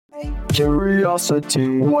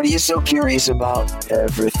Curiosity. What are you so curious about?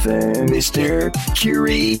 Everything, Mr.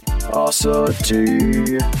 Curiosity.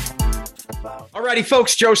 Alrighty,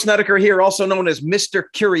 folks, Joe Snedeker here, also known as Mr.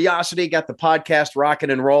 Curiosity. Got the podcast rocking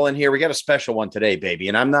and rolling here. We got a special one today, baby,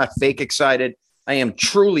 and I'm not fake excited. I am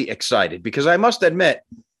truly excited because I must admit,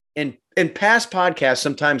 in past podcasts,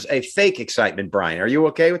 sometimes a fake excitement, Brian. Are you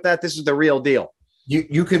okay with that? This is the real deal.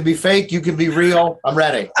 You can be fake. You can be real. I'm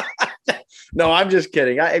ready. No, I'm just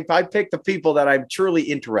kidding. I pick the people that I'm truly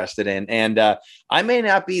interested in. And I may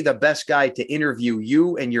not be the best guy to interview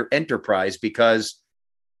you and your enterprise because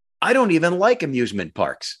I don't even like amusement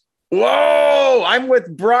parks. Whoa! I'm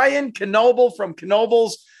with Brian Knoebel from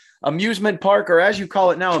Knoebel's Amusement Park, or as you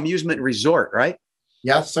call it now, Amusement Resort, right?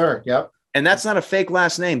 Yes, sir. Yep. And that's not a fake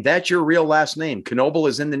last name. That's your real last name. Knoebel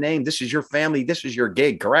is in the name. This is your family. This is your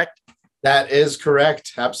gig, correct? That is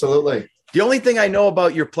correct. Absolutely. The only thing I know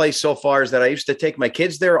about your place so far is that I used to take my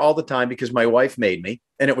kids there all the time because my wife made me,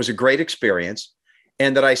 and it was a great experience.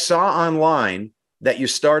 And that I saw online that you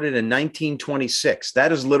started in 1926.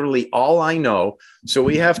 That is literally all I know. So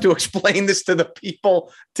we have to explain this to the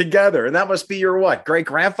people together. And that must be your what? Great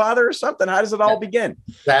grandfather or something? How does it all begin?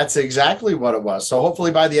 That's exactly what it was. So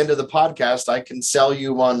hopefully by the end of the podcast, I can sell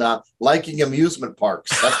you on liking amusement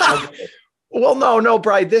parks. That's Well, no,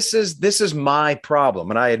 Brian, this is my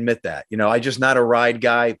problem. And I admit that, I'm just not a ride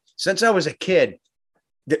guy. Since I was a kid,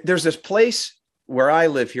 there's this place where I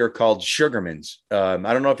live here called Sugarman's. I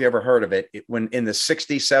don't know if you ever heard of it. When in the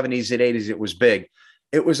 60s, 70s, and 80s, it was big.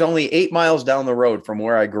 It was only 8 miles down the road from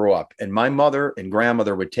where I grew up. And my mother and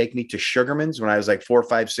grandmother would take me to Sugarman's when I was like 4,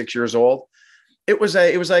 5, 6 years old. It was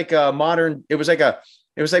like picture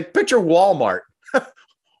Walmart,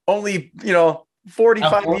 only,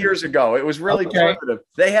 45 years ago. It was really primitive.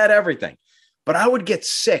 They had everything. But I would get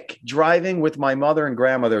sick driving with my mother and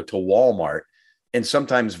grandmother to Walmart and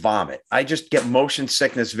sometimes vomit. I just get motion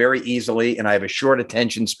sickness very easily, and I have a short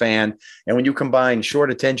attention span. And when you combine short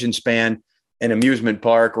attention span and amusement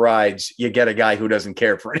park rides, you get a guy who doesn't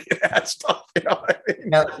care for any of that stuff. You know what I mean?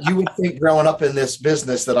 Now, you would think growing up in this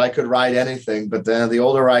business that I could ride anything, but then the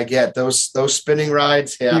older I get, those spinning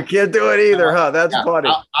rides, you can't do it either, huh? That's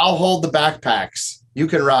funny. I'll hold the backpacks. You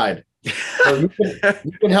can ride. So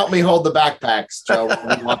you can help me hold the backpacks, Joe.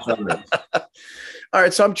 All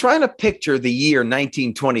right, so I'm trying to picture the year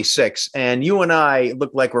 1926, and you and I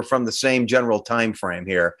look like we're from the same general time frame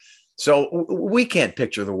here. So we can't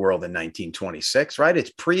picture the world in 1926, right?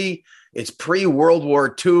 It's pre World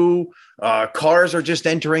War II. Cars are just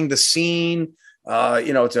entering the scene.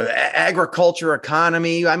 It's an agriculture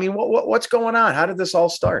economy. I mean, what's going on? How did this all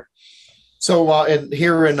start? So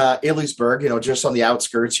here in Ellisburg, just on the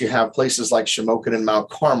outskirts, you have places like Shamokin and Mount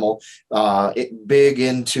Carmel, big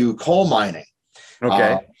into coal mining.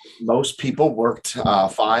 Okay. Most people worked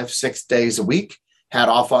 5-6 days a week, had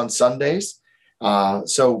off on Sundays.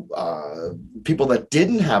 So people that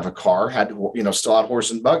didn't have a car had to, still had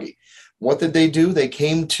horse and buggy. What did they do? They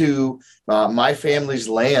came to my family's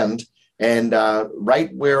land, and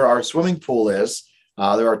right where our swimming pool is,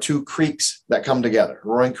 there are two creeks that come together,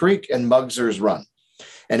 Roaring Creek and Muggsers Run.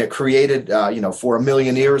 And it created, for a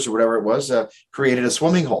million years or whatever it was, created a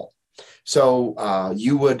swimming hole. So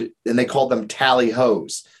and they called them tally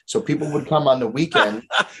hoes. So people would come on the weekend.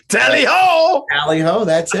 Tally ho! Tally ho,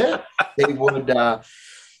 that's it. They would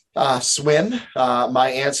swim.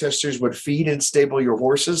 My ancestors would feed and stable your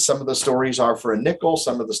horses. Some of the stories are for a nickel.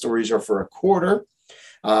 Some of the stories are for a quarter.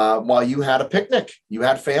 While you had a picnic, you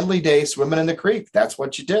had family day swimming in the creek. That's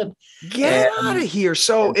what you did. Get out of here.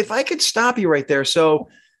 So if I could stop you right there. So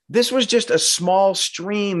this was just a small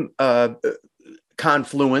stream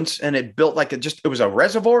confluence, and it built it was a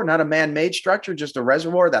reservoir, not a man-made structure, just a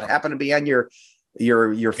reservoir that happened to be on your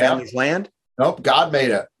family's land. Nope. God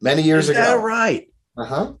made it many years ago. Is that right?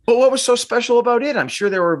 Uh-huh. But what was so special about it? I'm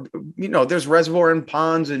sure there were, there's reservoir and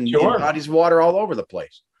ponds and bodies of water all over the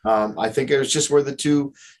place. I think it was just where the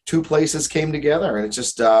two places came together, and it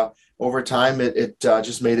just over time it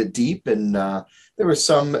just made it deep. And there was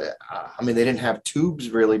some. They didn't have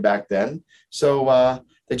tubes really back then, so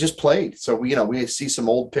they just played. So we see some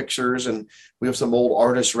old pictures, and we have some old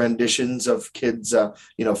artist renditions of kids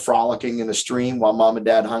frolicking in the stream while mom and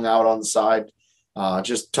dad hung out on the side,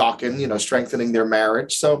 just talking, strengthening their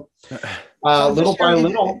marriage. So little by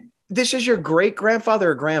little. This is your great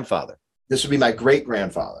grandfather or grandfather? This would be my great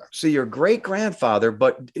grandfather. So your great grandfather,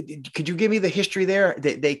 but could you give me the history there?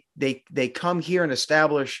 They come here and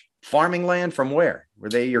establish farming land from where? Were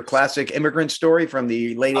they your classic immigrant story from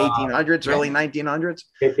the late 1800s, early 1900s?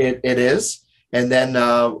 It is. And then,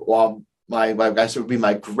 I guess it would be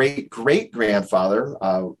my great grandfather,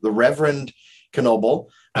 the Reverend Knoebel.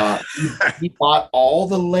 He bought all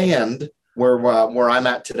the land where I'm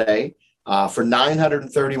at today for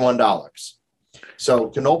 $931. So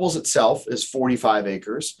Knoebel's itself is 45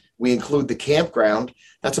 acres. We include the campground.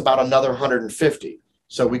 That's about another 150.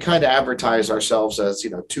 So we kind of advertise ourselves as,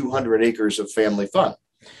 200 acres of family fun.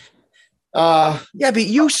 Yeah, but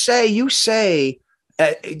you say,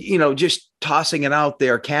 just tossing it out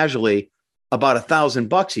there casually, about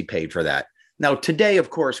 $1,000 he paid for that. Now, today, of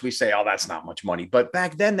course, we say, oh, that's not much money. But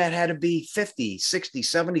back then that had to be 50, 60,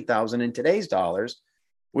 70,000 in today's dollars.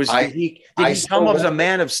 Did he come as a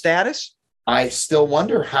man of status? I still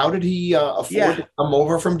wonder, how did he afford to come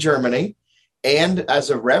over from Germany? And as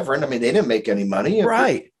a reverend, I mean, they didn't make any money.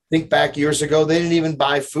 Right. Think back years ago, they didn't even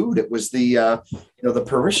buy food. It was the the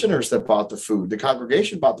parishioners that bought the food. The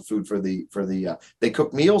congregation bought the food they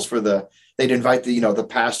cooked meals they'd invite the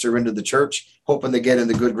pastor into the church, hoping to get in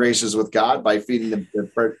the good graces with God by feeding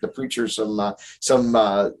the preacher some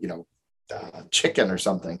chicken or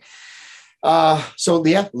something.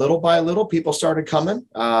 Little by little, people started coming.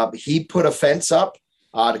 He put a fence up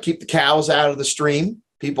to keep the cows out of the stream.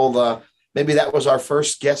 Maybe that was our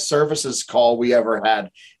first guest services call we ever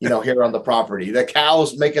had, here on the property. The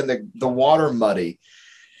cows making the water muddy.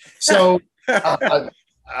 So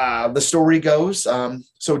the story goes.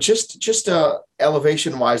 So just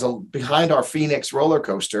elevation wise, behind our Phoenix roller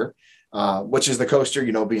coaster, which is the coaster,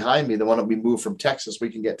 behind me, the one that we moved from Texas. We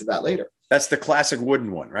can get to that later. That's the classic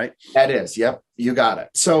wooden one, right? That is. Yep. You got it.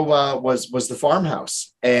 So was the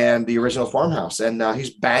farmhouse, and the original farmhouse. And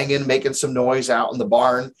he's banging, making some noise out in the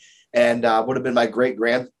barn. And would have been my great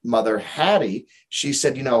grandmother, Hattie. She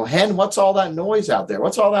said, Hen, what's all that noise out there?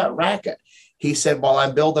 What's all that racket? He said, well,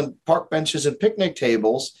 I'm building park benches and picnic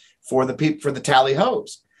tables for the tally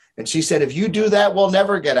hoes. And she said, if you do that, we'll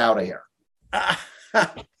never get out of here. I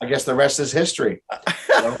guess the rest is history.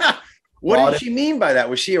 What did she mean by that?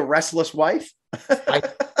 Was she a restless wife? I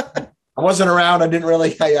wasn't around. I didn't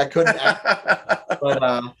really, I couldn't.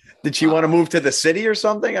 But did she want to move to the city or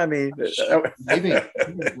something? I mean, maybe.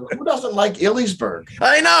 Who doesn't like Ellsberg?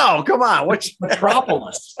 I know. Come on. What's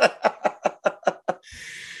Metropolis?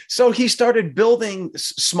 So he started building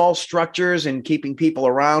small structures and keeping people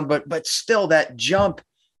around, but still that jump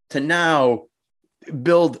to now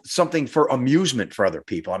build something for amusement for other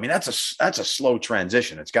people. I mean, that's a slow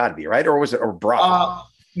transition. It's got to be, right? Or was it abrupt? I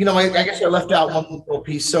guess I left out one little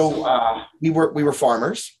piece. So we were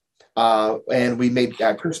farmers. And we made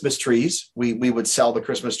Christmas trees. We would sell the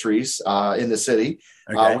Christmas trees in the city.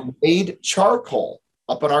 Okay. We made charcoal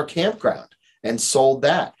up in our campground and sold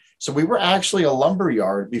that. So we were actually a lumber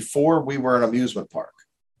yard before we were an amusement park.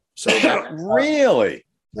 So really?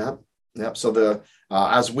 Yep. So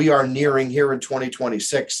as we are nearing here in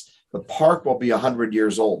 2026, the park will be 100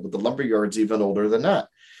 years old, but the lumber yard's even older than that.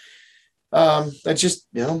 That's just,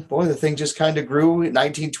 the thing just kind of grew. In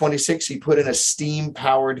 1926, he put in a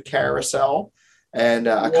steam-powered carousel, and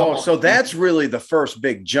so that's really the first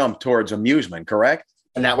big jump towards amusement, correct?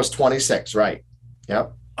 And that was 26, right?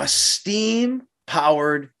 Yep. A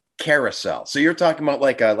steam-powered carousel. So you're talking about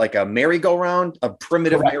like a merry-go-round, a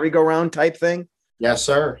primitive merry-go-round type thing? Yes,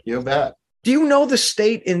 sir. You bet. Do you know the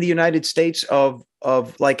state in the United States of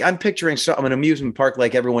like, I'm picturing an amusement park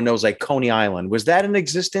like everyone knows, like Coney Island. Was that in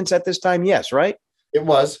existence at this time? Yes, right? It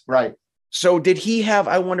was, right. So did he have,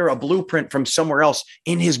 I wonder, a blueprint from somewhere else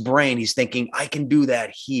in his brain? He's thinking, I can do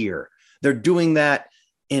that here. They're doing that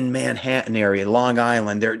in Manhattan area, Long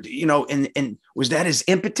Island. They're, and was that his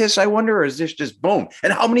impetus, I wonder, or is this just boom?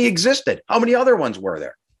 And how many existed? How many other ones were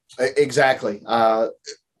there? Exactly.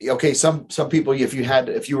 Okay. Some people, if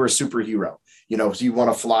you were a superhero, so you want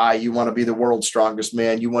to fly, you want to be the world's strongest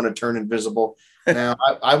man, you want to turn invisible. Now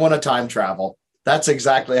I want to time travel. That's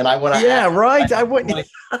exactly. And I want to. Yeah, right. I wouldn't.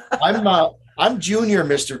 I'm Junior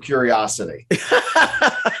Mr. Curiosity.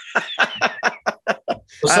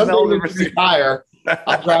 So someday when we retire,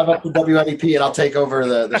 I'll drive up to WNEP and I'll take over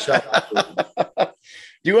the show.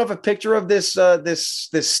 Do you have a picture of this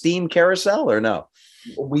steam carousel or no?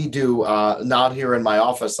 We do. Not here in my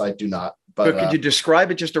office. I do not. But could you describe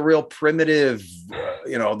it? Just a real primitive,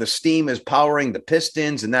 the steam is powering the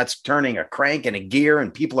pistons and that's turning a crank and a gear,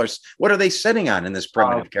 and people what are they sitting on in this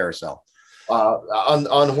primitive carousel?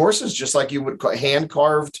 On horses, just like you would hand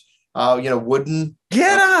carved, wooden.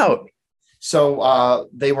 Get out. So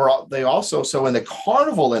they also, so in the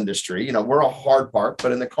carnival industry, we're a hard park,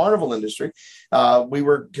 but in the carnival industry, we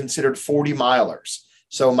were considered 40 milers.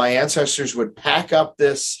 So my ancestors would pack up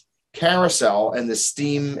this carousel and the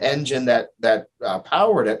steam engine that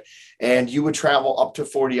powered it, and you would travel up to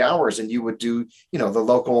 40 hours, and you would do the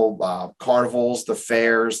local carnivals, the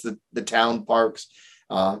fairs, the town parks,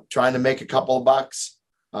 trying to make a couple of bucks,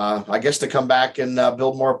 I guess, to come back and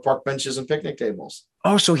build more park benches and picnic tables.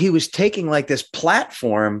 Oh, so he was taking like this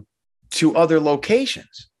platform to other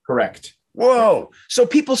locations. Correct. Whoa. So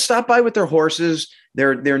people stop by with their horses.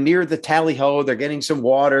 They're near the tally ho. They're getting some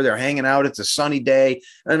water. They're hanging out. It's a sunny day.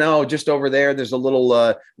 And just over there, there's a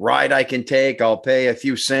little ride I can take. I'll pay a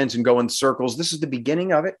few cents and go in circles. This is the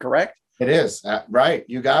beginning of it, correct? It is. Right.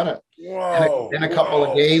 You got it. Whoa. And a couple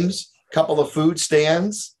of games, couple of food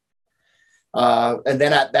stands. And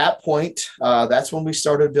then at that point, that's when we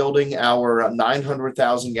started building our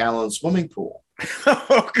 900,000 gallon swimming pool.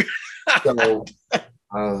 So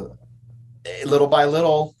little by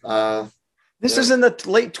little. This is in the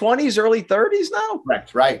late 20s, early 30s now?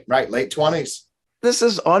 Correct. Right. Late 20s. This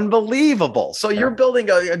is unbelievable. So you're building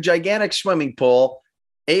a gigantic swimming pool.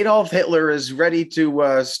 Adolf Hitler is ready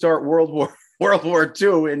to start World War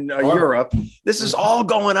II in Europe. This is all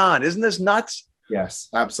going on. Isn't this nuts? Yes,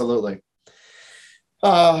 absolutely.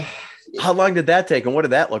 How long did that take, and what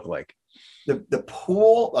did that look like? The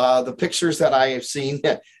pool, the pictures that I have seen,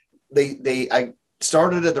 I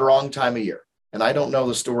started at the wrong time of year, and I don't know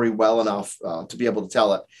the story well enough to be able to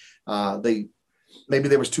tell it. Maybe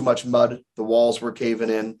there was too much mud. The walls were caving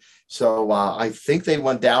in. So I think they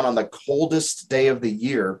went down on the coldest day of the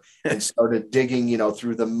year and started digging,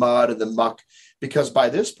 through the mud and the muck, because by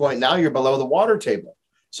this point, now you're below the water table.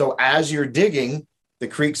 So as you're digging, the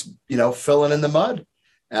creek's, filling in the mud.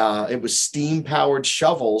 It was steam powered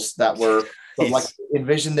shovels that were like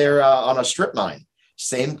envisioned there on a strip mine.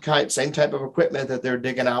 Same type of equipment that they're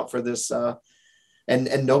digging out for this.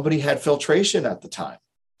 And nobody had filtration at the time.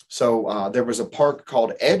 So there was a park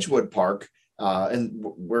called Edgewood Park, and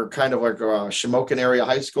we're kind of like Shamokin Area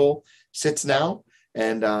High School sits now.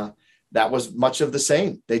 And that was much of the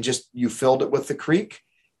same. You filled it with the creek.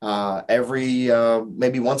 Every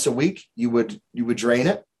maybe once a week, you would drain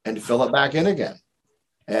it and fill it back in again.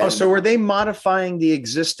 And so were they modifying the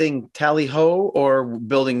existing tally ho or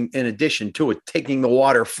building in addition to it, taking the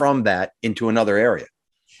water from that into another area?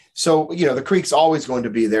 So, the creek's always going to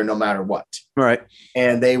be there no matter what. Right.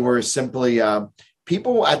 And they were simply,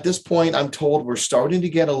 people at this point, I'm told, were starting to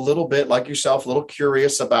get a little bit like yourself, a little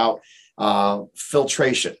curious about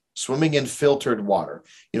filtration, swimming in filtered water,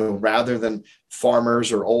 rather than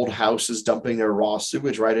farmers or old houses dumping their raw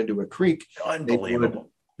sewage right into a creek.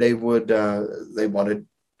 Unbelievable. They wanted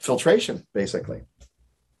filtration, basically.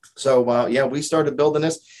 So, we started building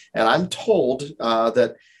this, and I'm told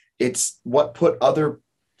that it's what put other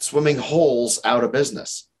swimming holes out of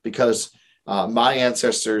business, because my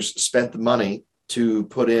ancestors spent the money to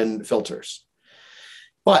put in filters,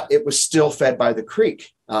 but it was still fed by the creek.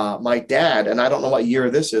 My dad, and I don't know what year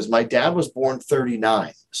this is, my dad was born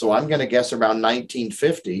 39. So I'm going to guess around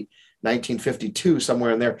 1950, 1952, somewhere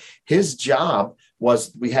in there. His job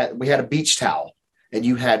was, we had a beach towel, and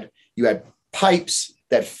you had pipes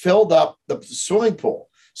that filled up the swimming pool.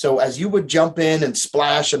 So as you would jump in and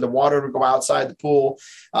splash and the water would go outside the pool,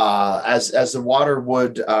 as the water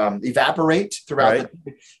would evaporate throughout,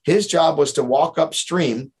 his job was to walk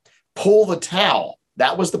upstream, pull the towel.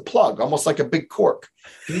 That was the plug, almost like a big cork.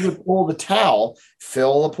 He would pull the towel,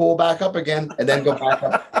 fill the pool back up again, and then go back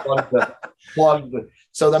up, plug the.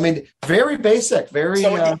 So, very basic, very.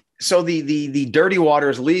 So the dirty water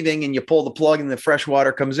is leaving, and you pull the plug, and the fresh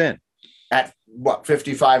water comes in. At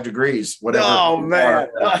 55 degrees, whatever. Oh man.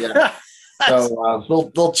 Yeah. So a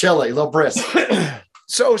little chilly, a little brisk.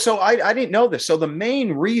 So I didn't know this. So the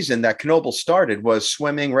main reason that Knoebel started was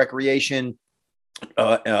swimming, recreation,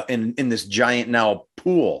 in this giant now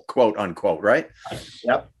pool, quote unquote, right?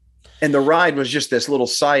 Yep. And the ride was just this little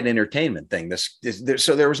side entertainment thing.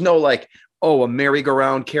 So there was no like, a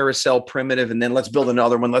merry-go-round carousel primitive, and then let's build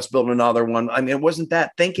another one. It wasn't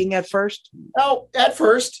that thinking at first? No, at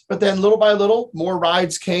first, but then little by little, more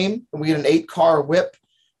rides came, and we had an 8-car whip.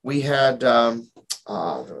 We had, I'm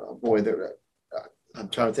trying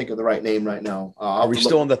to think of the right name right now. Are we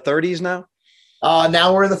still in the 30s now?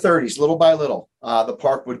 Now we're in the 30s. Little by little, the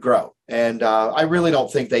park would grow. And I really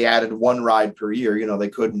don't think they added one ride per year. They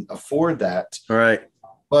couldn't afford that. Right.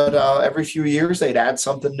 But every few years, they'd add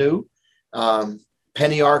something new.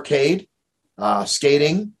 Penny arcade,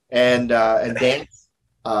 skating, and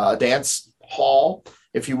dance hall,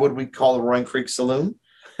 if you would, we'd call the Roaring Creek Saloon.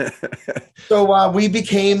 So we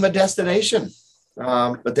became a destination.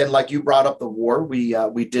 But then, like you brought up the war,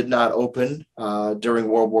 we did not open during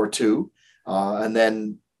World War II. And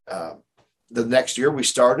then the next year we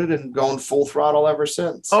started and going full throttle ever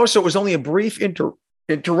since. Oh, so it was only a brief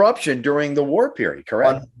interruption during the war period,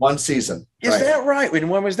 correct? One season. Is that right?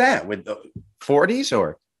 When was that? With the 40s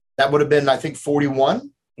or? That would have been, I think, 41.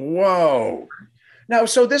 Whoa. Now,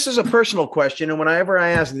 so this is a personal question, and whenever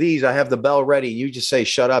I ask these, I have the bell ready. You just say,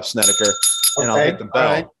 "Shut up, Snedeker," and I'll hit the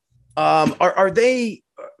bell. Right. Are they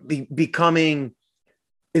becoming?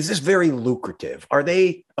 Is this very lucrative? Are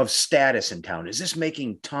they of status in town? Is this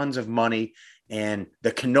making tons of money? And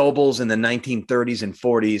the Knoebels in the 1930s and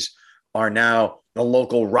 40s are now the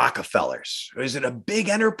local Rockefellers. Is it a big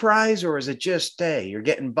enterprise, or is it just, hey, you're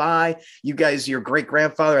getting by? You guys, your great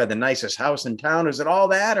grandfather had the nicest house in town. Is it all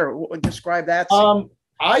that, or describe that?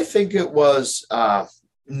 I think it was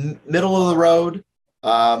middle of the road.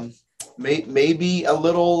 Maybe a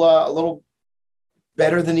little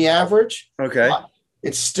better than the average. Okay.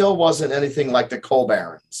 It still wasn't anything like the coal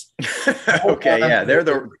barons. Okay, yeah,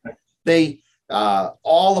 they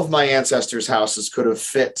all of my ancestors' houses could have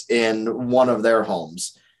fit in one of their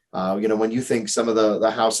homes. When you think some of the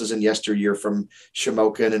houses in yesteryear from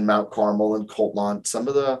Shamokin and Mount Carmel and Coltmont, some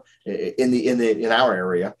of the in our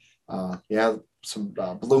area, some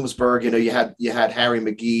Bloomsburg. You had Harry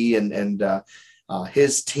McGee and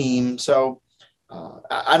his team. So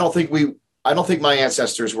I don't think my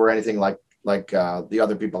ancestors were anything like the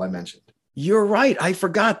other people I mentioned. You're right. I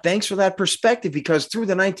forgot. Thanks for that perspective, because through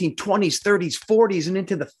the 1920s, 30s, 40s, and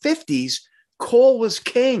into the 50s, coal was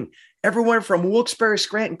king. Everywhere from Wilkes-Barre,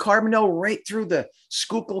 Scranton, Carbondale, right through the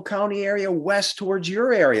Schuylkill County area, west towards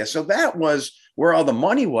your area. So that was where all the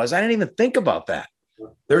money was. I didn't even think about that.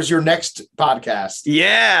 There's your next podcast.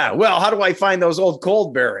 Yeah. Well, how do I find those old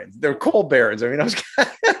coal barons? They're coal barons. I mean,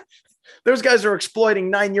 those guys are exploiting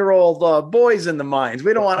 9-year-old boys in the mines.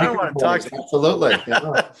 I don't want to talk. Absolutely.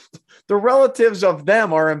 Yeah. The relatives of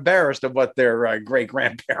them are embarrassed of what their great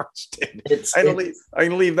grandparents did. I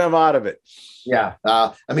can leave them out of it. Yeah.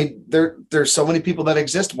 There's so many people that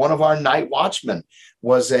exist. One of our night watchmen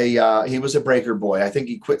was he was a breaker boy. I think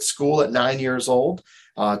he quit school at 9 years old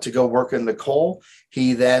to go work in the coal.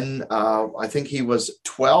 He then, I think he was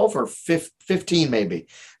 12 or 15 maybe,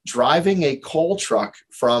 driving a coal truck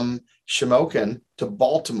from Shamokin to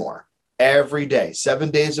Baltimore every day,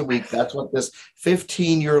 7 days a week. That's what this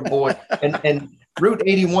 15-year-old boy and Route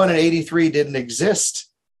 81 and 83 didn't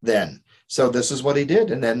exist then. So this is what he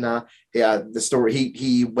did. And then the story,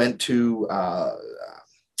 he went to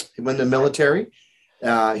the military.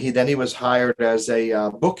 He was hired as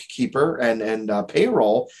a bookkeeper and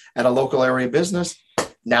payroll at a local area business.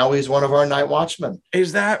 Now he's one of our night watchmen.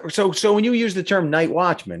 Is that so? So when you use the term night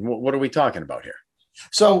watchman, what are we talking about here?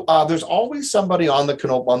 So there's always somebody on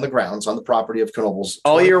the grounds, on the property of Knoebels.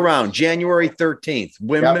 All year round, January 13th,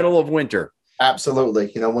 middle of winter.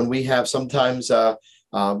 Absolutely. When we have sometimes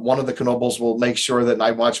one of the Knoebels will make sure that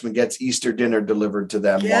night watchman gets Easter dinner delivered to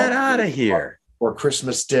them. Get out of here. Or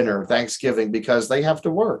Christmas dinner, Thanksgiving, because they have to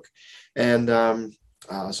work. And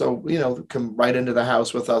come right into the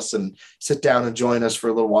house with us and sit down and join us for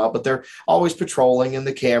a little while. But they're always patrolling, and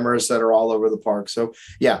the cameras that are all over the park. So,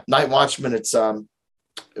 yeah, night watchman, it's one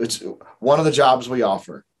of the jobs we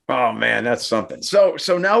offer. Oh, man, that's something. So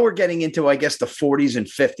now we're getting into, I guess, the 40s and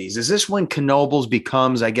 50s. Is this when Knoebels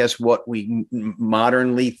becomes, I guess, what we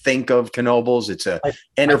modernly think of Knoebels? It's a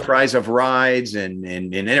enterprise of rides and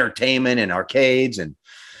entertainment and arcades. And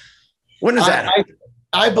when does that happen?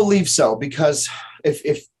 I believe so, because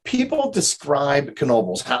if people describe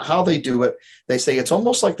Knoebels, how they do it, they say it's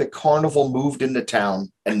almost like the carnival moved into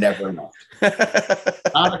town and never left.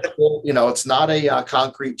 It's not a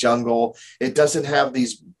concrete jungle. It doesn't have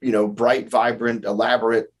these, bright, vibrant,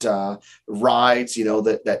 elaborate rides,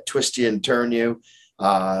 that twist you and turn you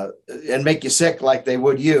and make you sick like they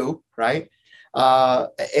would you, right?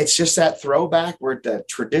 It's just that throwback. We're at the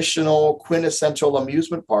traditional quintessential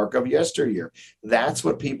amusement park of yesteryear. That's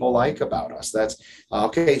what people like about us. That's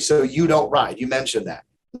okay. So you don't ride. You mentioned that.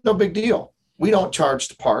 No big deal. We don't charge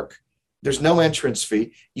to park. There's no entrance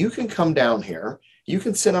fee. You can come down here. You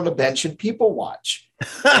can sit on a bench and people watch.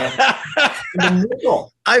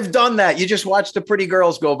 I've done that. You just watch the pretty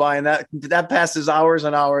girls go by, and that passes hours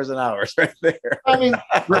and hours and hours right there. I mean,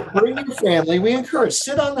 bring your family. We encourage,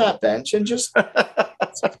 sit on that bench and just,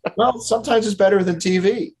 sometimes it's better than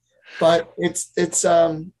TV, but it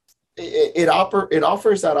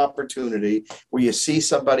offers that opportunity where you see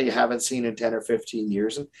somebody you haven't seen in 10 or 15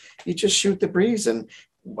 years, and you just shoot the breeze. And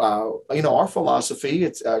our philosophy,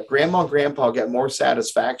 it's grandma and grandpa get more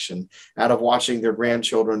satisfaction out of watching their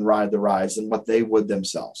grandchildren ride the rides than what they would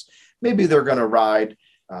themselves. Maybe they're going to ride,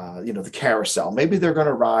 the carousel. Maybe they're going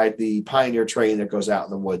to ride the Pioneer train that goes out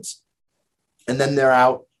in the woods, and then they're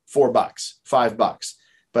out $4, $5.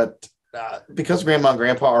 But because grandma and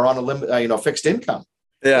grandpa are on a fixed income,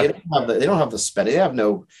 they don't have the spending. They have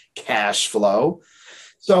no cash flow.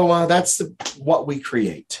 So that's what we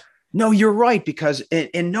create. No, you're right. Because,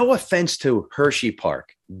 and no offense to Hershey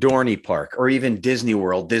Park, Dorney Park, or even Disney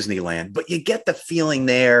World, Disneyland, but you get the feeling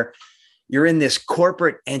there. You're in this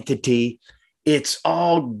corporate entity. It's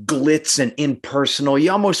all glitz and impersonal.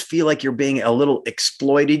 You almost feel like you're being a little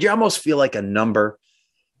exploited. You almost feel like a number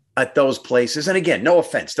at those places. And again, no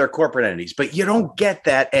offense, they're corporate entities, but you don't get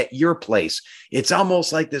that at your place. It's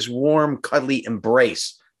almost like this warm, cuddly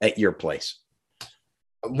embrace at your place.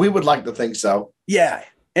 We would like to think so. Yeah.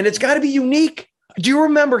 And it's got to be unique. Do you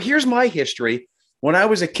remember? Here's my history. When I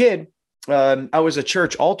was a kid, I was a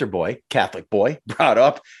church altar boy, Catholic boy, brought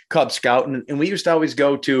up Cub Scout. And we used to always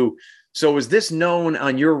go to, so was this known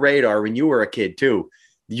on your radar when you were a kid too?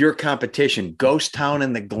 Your competition, Ghost Town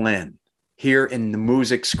in the Glen, here in the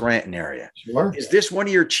Moosic Scranton area. Sure. Is this one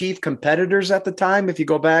of your chief competitors at the time? If you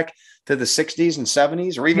go back to the 60s and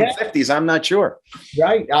 70s or even 50s, I'm not sure.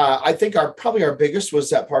 Right. I think probably our biggest was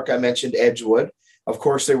that park I mentioned, Edgewood. Of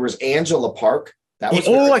course, there was Angela Park. That was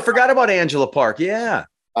I forgot about Angela Park. Yeah.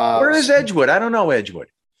 Where is Edgewood? I don't know Edgewood.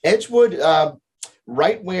 Edgewood,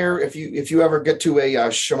 right where if you ever get to a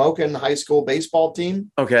Shamokin High School baseball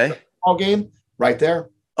team, baseball game, right there.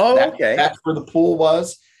 Oh, okay. That's where the pool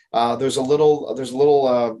was. There's a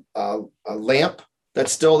little lamp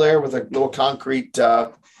that's still there with a little concrete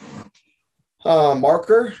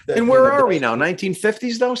marker. And where are we now?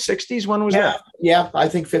 1950s though? 60s? When was that? Yeah, I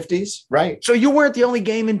think 50s. Right. So you weren't the only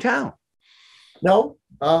game in town. No,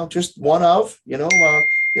 just one of.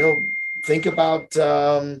 Think about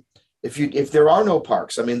if there are no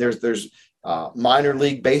parks. I mean, there's minor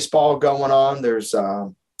league baseball going on. There's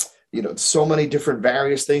so many different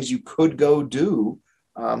various things you could go do.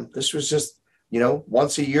 This was just,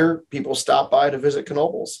 once a year, people stop by to visit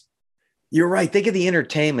Knoebels. You're right. Think of the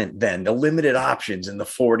entertainment then, the limited options in the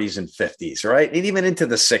 40s and 50s, right? And even into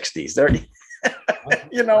the 60s.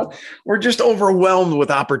 We're just overwhelmed with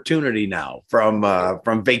opportunity now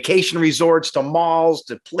from vacation resorts to malls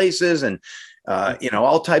to places and,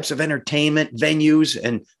 all types of entertainment venues.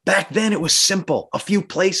 And back then it was simple. A few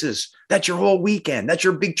places. That's your whole weekend. That's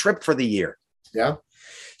your big trip for the year. Yeah.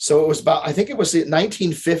 So it was I think it was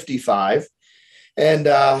 1955. And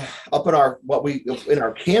up in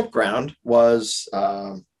our campground was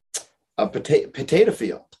a potato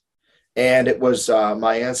field. And it was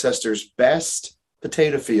my ancestors' best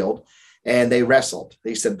potato field. And they wrestled.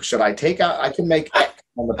 They said, should I take out? I can make X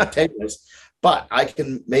on the potatoes, but I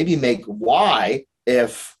can maybe make Y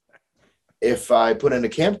if I put in a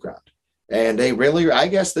campground. And I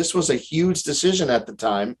guess this was a huge decision at the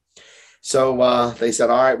time. So they said,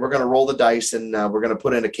 all right, we're going to roll the dice and we're going to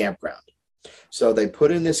put in a campground. So they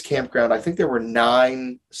put in this campground. I think there were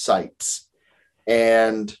 9 sites.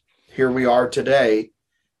 And here we are today.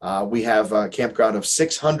 We have a campground of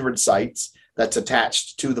 600 sites that's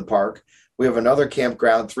attached to the park. We have another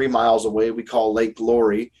campground 3 miles away we call Lake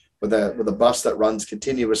Glory with a bus that runs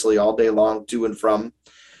continuously all day long to and from.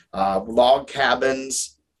 Log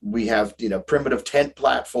cabins. We have, primitive tent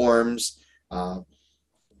platforms, what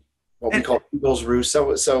we call Eagles Roost.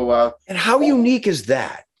 And how unique is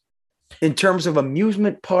that in terms of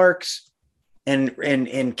amusement parks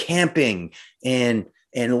and camping and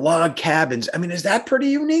log cabins? I mean, is that pretty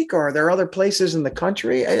unique, or are there other places in the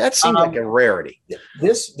country? That seems like a rarity.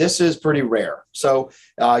 This is pretty rare. So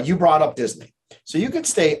you brought up Disney. So you can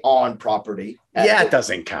stay on property. Yeah, it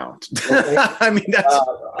doesn't count. Okay. I mean, that's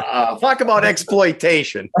talk about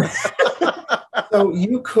exploitation. So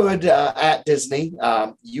you could, at Disney,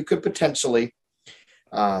 you could potentially,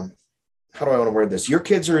 how do I want to word this? Your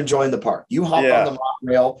kids are enjoying the park. You hop on the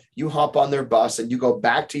monorail, you hop on their bus, and you go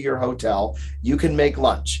back to your hotel. You can make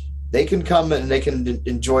lunch. They can come and they can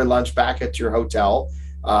enjoy lunch back at your hotel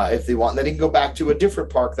if they want. And then they can go back to a different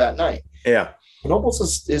park that night. Yeah.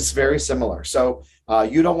 Knoebels is very similar. So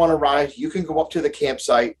you don't want to ride. You can go up to the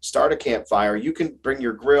campsite, start a campfire. You can bring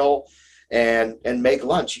your grill and make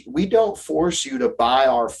lunch. We don't force you to buy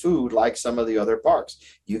our food like some of the other parks.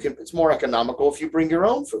 It's more economical if you bring your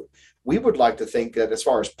own food. We would like to think that as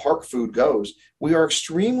far as park food goes, we are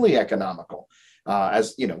extremely economical,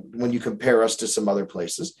 when you compare us to some other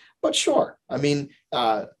places. But sure, I mean,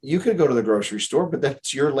 you could go to the grocery store, but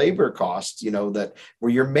that's your labor costs, that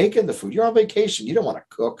where you're making the food. You're on vacation. You don't want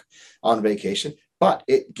to cook on vacation, but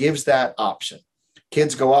it gives that option.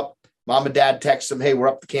 Kids go up, mom and dad text them, hey, we're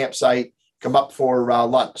up at the campsite, come up for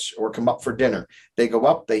lunch or come up for dinner. They go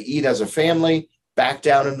up, they eat as a family, back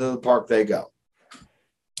down into the park they go.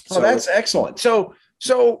 Oh, that's excellent. So,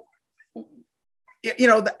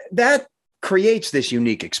 that creates this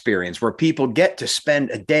unique experience where people get to spend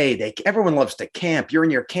a day. Everyone loves to camp. You're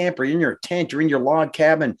in your camper, you're in your tent, you're in your log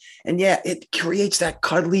cabin. And yeah, it creates that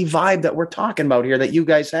cuddly vibe that we're talking about here that you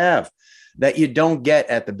guys have that you don't get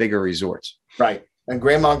at the bigger resorts. Right. And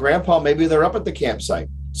grandma and grandpa, maybe they're up at the campsite.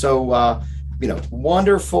 So,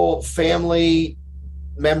 wonderful family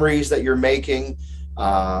memories that you're making.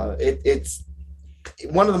 It's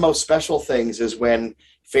one of the most special things is when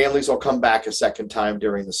families will come back a second time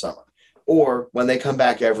during the summer, or when they come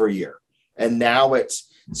back every year. And now it's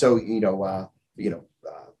so,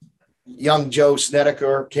 young Joe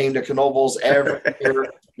Snedeker came to Knoebels every year.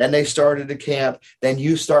 Then they started to camp. Then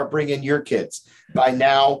you start bringing your kids. By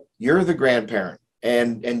now, you're the grandparent.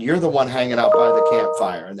 And you're the one hanging out by the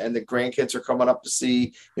campfire, and the grandkids are coming up to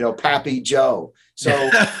see, Pappy Joe. So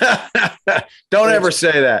don't ever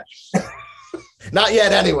say that. Not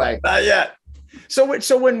yet, anyway. Not yet. So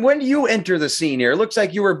when you enter the scene here, it looks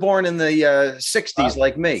like you were born in the 60s,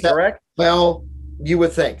 like me, correct? Well, you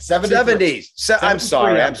would think 70s. I'm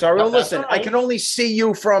sorry. Well, listen, right. I can only see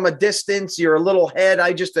you from a distance. You're a little head.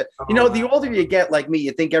 The older you get, like me,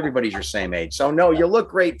 you think everybody's your same age. So no, you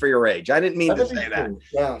look great for your age. I didn't mean to say that.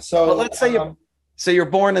 Yeah. So but let's say you're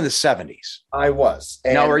born in the 70s. I was.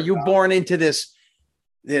 And, now, are you born into this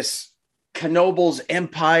Knoebels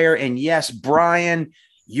empire? And yes, Brian,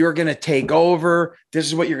 you're going to take over. This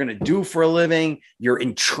is what you're going to do for a living. You're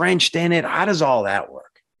entrenched in it. How does all that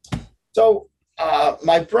work? So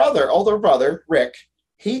my older brother, Rick,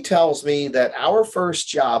 he tells me that our first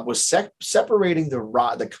job was separating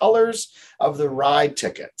the colors of the ride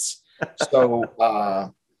tickets. So,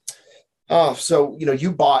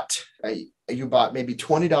 you bought maybe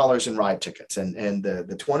 $20 in ride tickets, and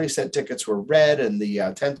the 20-cent tickets were red, and the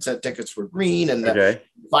 10-cent tickets were green, and the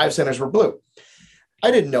 5-centers were blue. I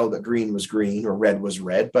didn't know that green was green or red was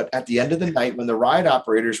red, but at the end of the night, when the ride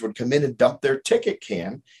operators would come in and dump their ticket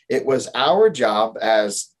can, it was our job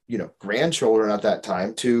as, grandchildren at that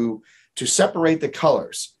time to separate the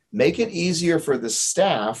colors, make it easier for the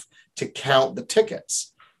staff to count the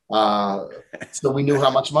tickets. So we knew how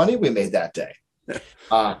much money we made that day.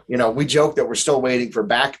 We joke that we're still waiting for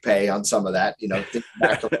back pay on some of that,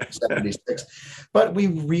 back to 76, but we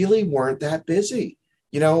really weren't that busy.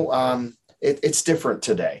 It's different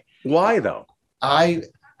today. Why though? Let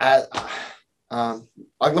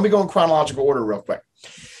me go in chronological order real quick.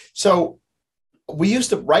 So we used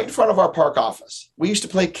to, right in front of our park office, we used to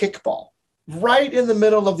play kickball right in the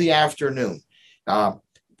middle of the afternoon.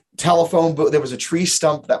 Telephone booth, there was a tree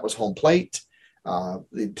stump that was home plate.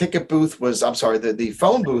 The ticket booth was, the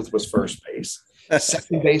phone booth was first base.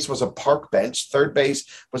 Second base was a park bench. Third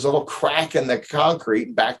base was a little crack in the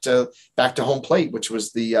concrete, back to home plate, which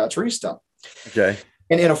was the tree stump. Okay.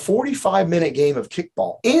 And in a 45-minute game of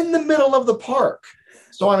kickball in the middle of the park.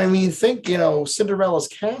 So, think, Cinderella's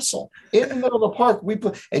castle in the middle of the park.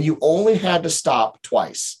 And you only had to stop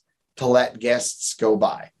twice to let guests go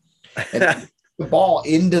by. And the ball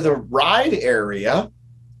into the ride area,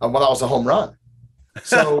 that was a home run.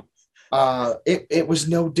 So it was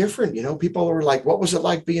no different. People were like, what was it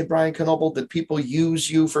like being Brian Knoebel? Did people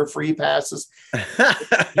use you for free passes?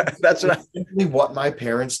 That's what my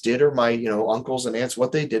parents did, or my, uncles and aunts,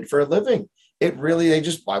 what they did for a living. They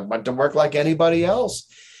just went to work like anybody else.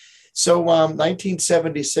 So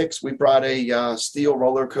 1976, we brought a steel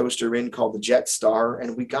roller coaster in called the Jetstar,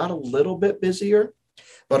 and we got a little bit busier.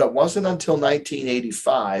 But it wasn't until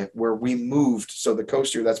 1985 where we moved. So the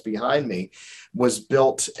coaster that's behind me was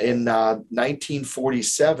built in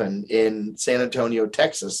 1947 in San Antonio,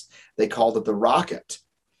 Texas. They called it the Rocket.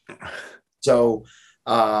 So,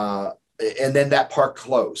 and then that park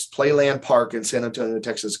closed. Playland Park in San Antonio,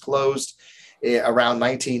 Texas closed around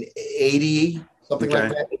 1980, something like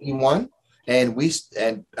that, 81. And we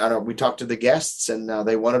talked to the guests, and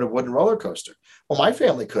they wanted a wooden roller coaster. Well, my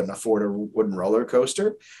family couldn't afford a wooden roller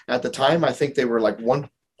coaster at the time. I think they were like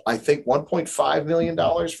 $1.5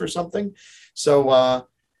 million for something. So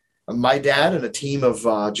my dad and a team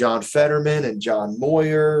of John Fetterman and John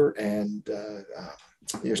Moyer and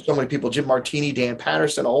there's so many people, Jim Martini, Dan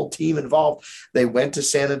Patterson, a whole team involved. They went to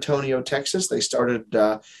San Antonio, Texas. They started,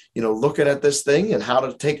 looking at this thing and how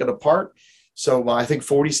to take it apart. So I think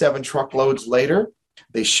 47 truckloads later,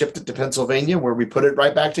 they shipped it to Pennsylvania, where we put it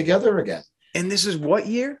right back together again. And this is what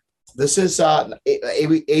year? This is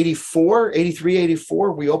 84, 83,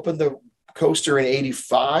 84. We opened the coaster in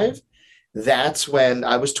 85. That's when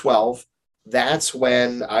I was 12. That's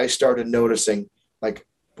when I started noticing, like,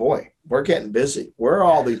 boy, we're getting busy. Where are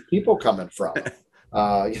all these people coming from?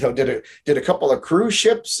 Did a couple of cruise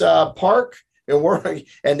ships park?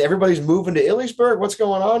 And everybody's moving to Illersburg. What's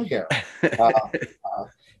going on here?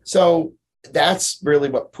 So that's really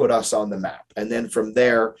what put us on the map. And then from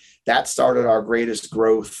there, that started our greatest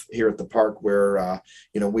growth here at the park, where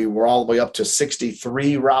we were all the way up to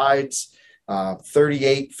 63 rides,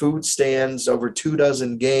 38 food stands, over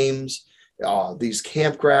 24 games, these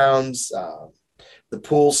campgrounds, the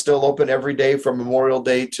pool's still open every day from Memorial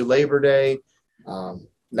Day to Labor Day.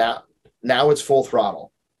 Now it's full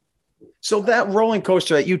throttle. So that rolling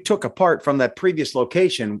coaster that you took apart from that previous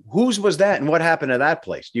location, whose was that, and what happened to that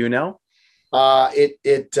place? Do you know? I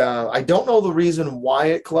don't know the reason why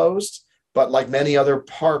it closed, but like many other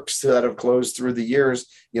parks that have closed through the years,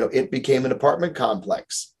 it became an apartment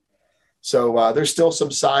complex. So there's still some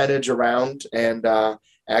signage around, and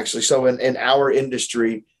actually, so in our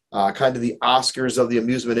industry, kind of the Oscars of the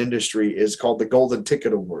amusement industry is called the Golden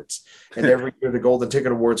Ticket Awards. And every year the Golden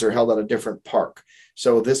Ticket Awards are held at a different park.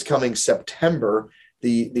 So this coming September,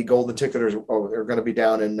 the Golden Ticketers are going to be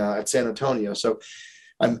down in at San Antonio. So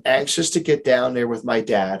I'm anxious to get down there with my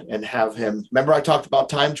dad and have him. Remember, I talked about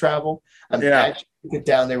time travel. I'm anxious to get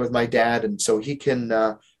down there with my dad, and so he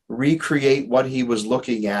can recreate what he was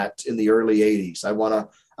looking at in the early '80s. I want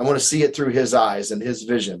to see it through his eyes and his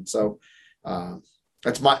vision. So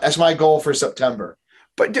that's my goal for September.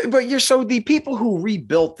 But so the people who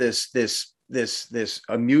rebuilt this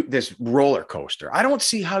roller coaster, I don't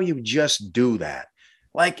see how you just do that.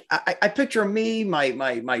 Like I picture me,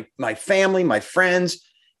 my family, my friends.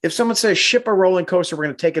 If someone says ship a rolling coaster, we're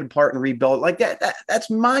going to take it apart and rebuild it, like that's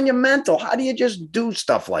monumental. How do you just do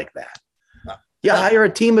stuff like that? You hire a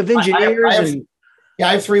team of engineers.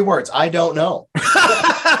 I have 3 words. I don't know.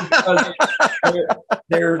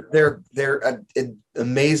 they're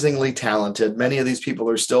amazingly talented. Many of these people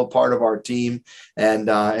are still part of our team. And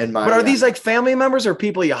but are these like family members or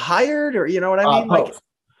people you hired, or you know what I mean?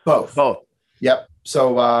 Both. Yep.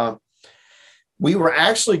 So we were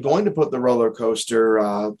actually going to put the roller coaster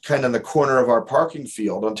kind of in the corner of our parking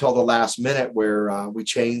field until the last minute, where we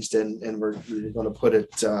changed and we're going to put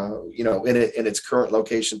it, in its current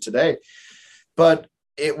location today. But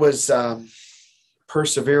it was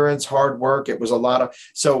perseverance, hard work. It was a lot of.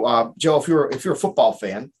 So, Joe, if you're a football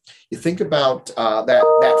fan, you think about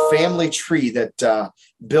that family tree that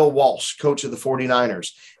Bill Walsh, coach of the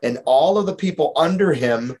 49ers, and all of the people under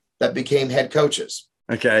him that became head coaches.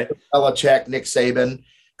 Okay. Belichick, Nick Saban.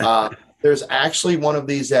 There's actually one of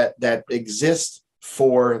these that exists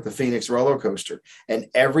for the Phoenix roller coaster, and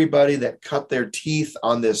everybody that cut their teeth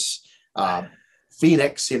on this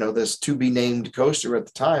Phoenix, this to be named coaster at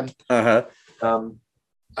the time, kind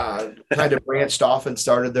of branched off and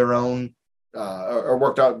started their own or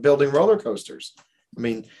worked out building roller coasters. I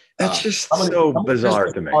mean, that's just so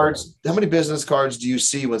bizarre to me. How many business cards do you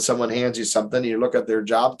see when someone hands you something and you look at their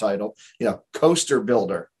job title, coaster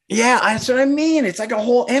builder? Yeah, that's what I mean. It's like a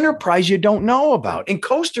whole enterprise you don't know about. And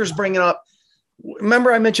coasters bringing up,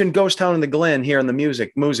 remember I mentioned Ghost Town in the Glen here in the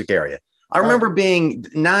music area. I remember being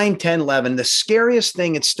 9, 10, 11. The scariest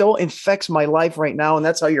thing, it still infects my life right now, and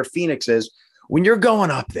that's how your Phoenix is. When you're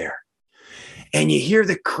going up there and you hear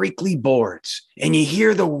the creaky boards and you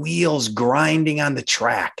hear the wheels grinding on the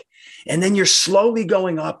track, and then you're slowly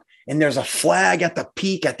going up and there's a flag at the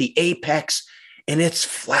peak, at the apex, and it's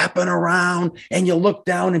flapping around, and you look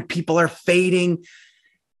down and people are fading.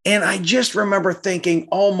 And I just remember thinking,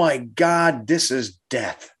 oh my God, this is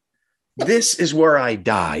death. This is where I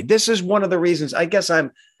die. This is one of the reasons. I guess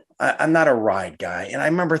I'm not a ride guy. And I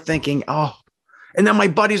remember thinking, and then my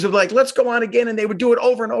buddies would be like, let's go on again. And they would do it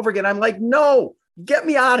over and over again. I'm like, no, get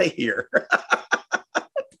me out of here.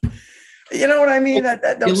 You know what I mean?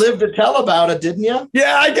 You lived to tell about it, didn't you?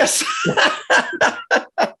 Yeah, I guess.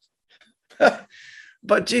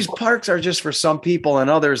 But geez, parks are just for some people and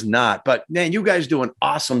others not. But man, you guys do an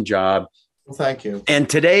awesome job. Well, thank you. And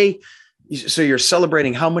today, so you're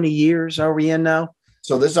celebrating how many years are we in now?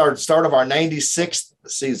 So this is our start of our 96th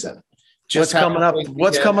season. What's coming up?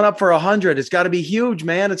 What's coming up for 100? It's got to be huge,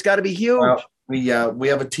 man. It's got to be huge. We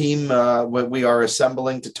have a team we are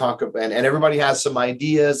assembling to talk about, and everybody has some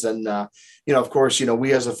ideas. And, of course,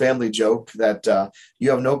 we as a family joke that you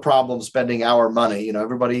have no problem spending our money.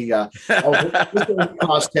 Everybody this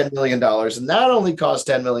costs $10 million, and that only costs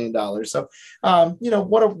 $10 million. So,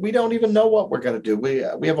 we don't even know what we're going to do.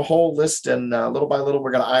 We have a whole list, and little by little,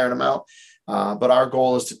 we're going to iron them out. But our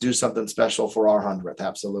goal is to do something special for our 100th.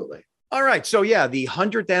 Absolutely. All right. So, yeah, the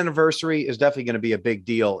 100th anniversary is definitely going to be a big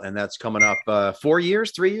deal. And that's coming up 4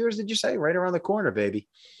 years, 3 years, did you say? Right around the corner, baby.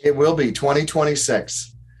 It will be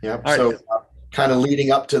 2026. Yep. All so right. Kind of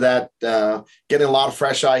leading up to that, getting a lot of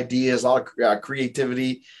fresh ideas, a lot of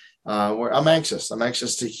creativity. I'm anxious. I'm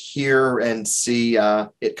anxious to hear and see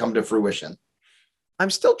it come to fruition. I'm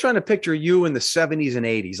still trying to picture you in the 70s and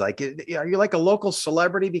 80s. Like, are you like a local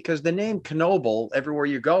celebrity? Because the name Knoebel, everywhere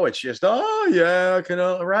you go, it's just, oh yeah,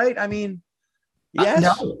 Knoebel, right? I mean, yes.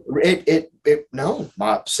 No.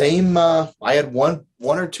 Same. I had one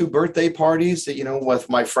or two birthday parties, with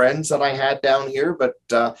my friends that I had down here. But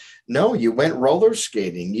no, you went roller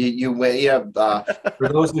skating. You went. For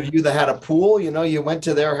those of you that had a pool, you went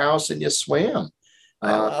to their house and you swam.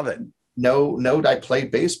 I love it. No, I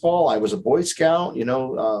played baseball. I was a Boy Scout.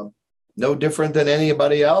 No different than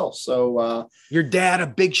anybody else. So your dad, a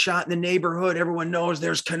big shot in the neighborhood. Everyone knows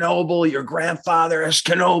there's Knoebel. Your grandfather is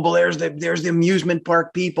Knoebel. There's the amusement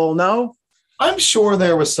park people. No, I'm sure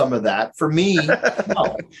there was some of that. For me,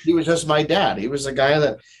 no, he was just my dad. He was the guy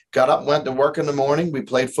that got up, went to work in the morning. We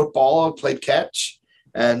played football, played catch,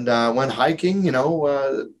 and went hiking.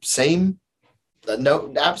 Same.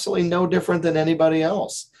 No, absolutely no different than anybody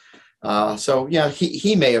else. So yeah,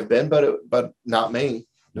 he may have been, but not me.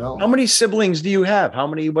 No. How many siblings do you have?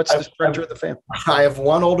 What's the structure of the family? I have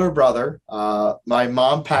one older brother. My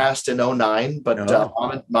mom passed in 2009, but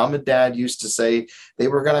mom and dad used to say they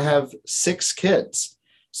were going to have 6 kids.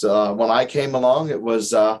 So when I came along, it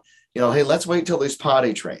was, hey, let's wait till he's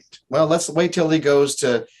potty trained. Well, let's wait till he goes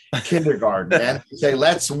to kindergarten and say,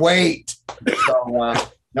 let's wait. So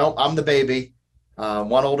no, I'm the baby.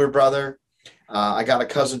 One older brother. I got a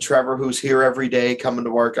cousin, Trevor, who's here every day coming to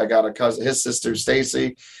work. I got a cousin, his sister,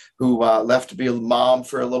 Stacy, who left to be a mom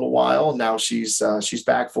for a little while. Now she's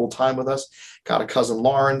back full time with us. Got a cousin,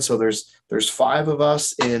 Lauren. So there's 5 of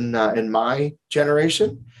us in my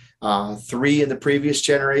generation, 3 in the previous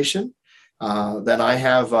generation. Then I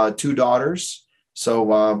have 2 daughters. So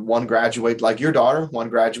one graduates, like your daughter, one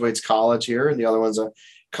graduates college here, and the other one's a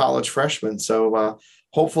college freshman. So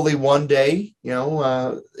hopefully one day,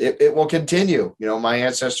 it will continue. My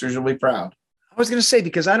ancestors will be proud. I was going to say,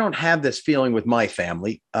 because I don't have this feeling with my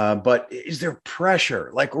family, but is there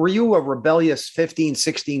pressure? Like, were you a rebellious 15,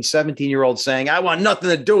 16, 17-year-old saying, I want nothing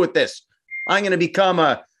to do with this. I'm going to become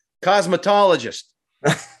a cosmetologist?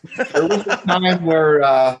 There was a time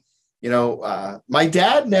where, my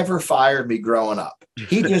dad never fired me growing up.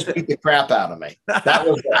 He just beat the crap out of me. That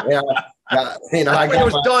was it. It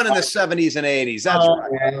was done in the 70s and 80s. That's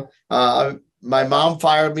right. Yeah. My mom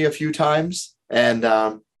fired me a few times. And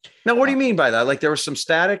now, what do you mean by that? Like, there was some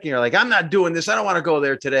static and you're like, I'm not doing this. I don't want to go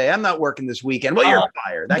there today. I'm not working this weekend. Well, you're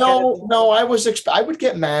fired. No, I would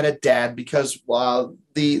get mad at dad because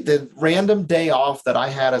the random day off that I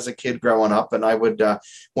had as a kid growing up, and I would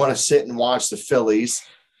want to sit and watch the Phillies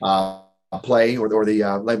play or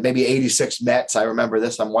the like maybe 86 Mets. I remember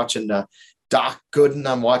this. I'm watching Doc Gooden.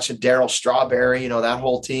 I'm watching Darryl Strawberry, that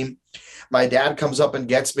whole team. My dad comes up and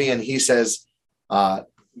gets me and he says,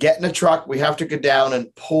 get in a truck. We have to go down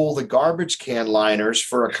and pull the garbage can liners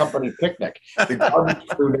for a company picnic. The garbage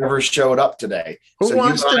crew never showed up today. Who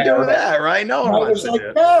wants to do that, right? No one wants to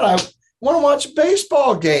do that. I want to watch a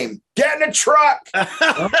baseball game. Get in a truck.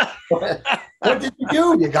 What did you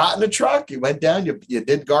do? You got in the truck. You went down. You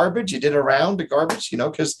did garbage. You did a round of garbage,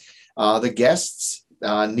 because the guests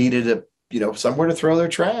needed somewhere to throw their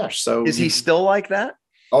trash. So is he still like that?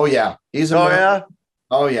 Oh yeah, he's a yeah.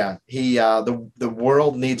 Oh yeah, he the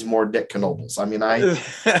world needs more Dick Knoebels. I mean,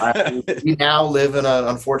 we now live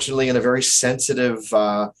unfortunately in a very sensitive.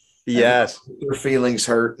 Yes, your feelings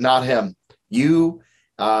hurt, not him.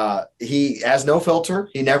 He has no filter.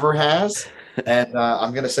 He never has, and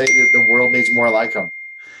I'm going to say the world needs more like him.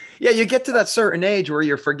 Yeah, you get to that certain age where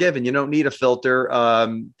you're forgiven. You don't need a filter.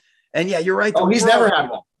 And yeah, you're right. He's never had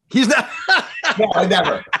one. He's not. No,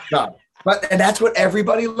 never. No. And that's what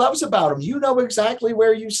everybody loves about him. You know exactly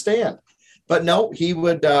where you stand. But no, he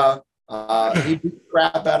would he'd beat the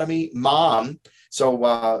crap out of me. Mom.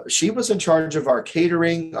 So she was in charge of our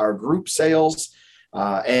catering, our group sales,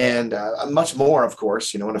 and much more, of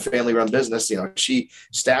course, in a family-run business. She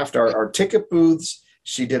staffed our ticket booths.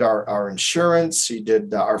 She did our insurance. She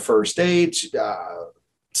did our first aid.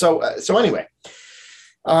 So anyway.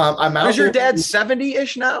 I'm out. Is your dad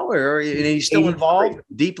 70-ish now, or is he still involved,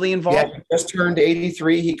 deeply involved? Yeah, he just turned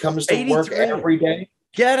 83. He comes to 83. Work every day.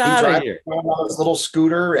 Get out of here! On his little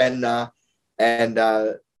scooter and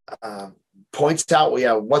points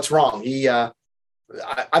out, what's wrong.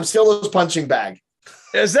 I'm still his punching bag.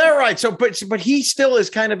 Is that right? So, but he still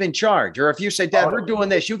is kind of in charge. Or if you say, Dad, we're doing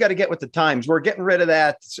this, you got to get with the times. We're getting rid of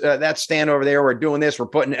that stand over there. We're doing this. We're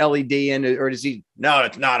putting LED in. Or does he? No,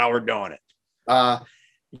 it's not how we're doing it.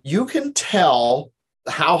 You can tell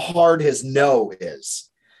how hard his no is.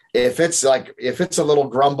 If it's a little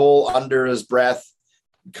grumble under his breath,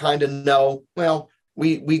 kind of no, well,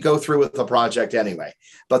 we go through with the project anyway.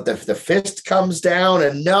 But the fist comes down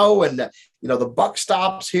and no, and the buck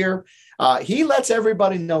stops here. He lets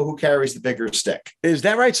everybody know who carries the bigger stick. Is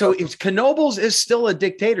that right? So if Knoebels is still a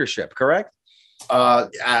dictatorship, correct?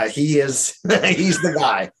 He is. He's the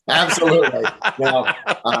guy. Absolutely.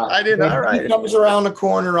 I didn't. All right. He comes around the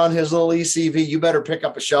corner on his little ECV. You better pick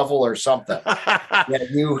up a shovel or something.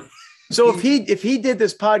 So if he did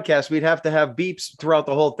this podcast, we'd have to have beeps throughout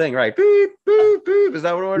the whole thing, right? Beep, beep, beep. Is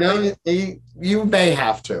that what it would be? You may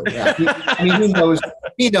have to. Yeah.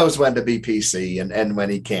 He knows when to be PC and when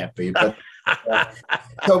he can't be. But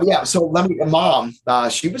so let me. Mom,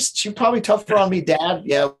 she probably tougher on me. Dad,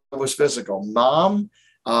 it was physical. Mom,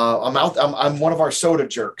 I'm out. I'm one of our soda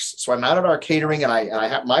jerks. So I'm out at our catering, and I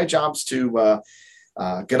have my job's to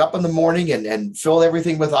get up in the morning and fill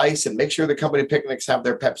everything with ice and make sure the company picnics have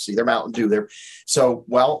their Pepsi, their Mountain Dew there. So,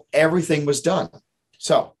 everything was done.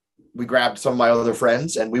 So we grabbed some of my other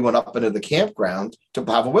friends and we went up into the campground to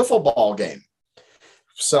have a wiffle ball game.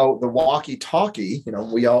 So the walkie-talkie,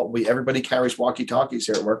 everybody carries walkie-talkies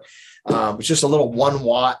here at work. It's just a little 1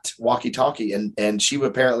 watt walkie-talkie. And she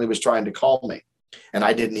apparently was trying to call me and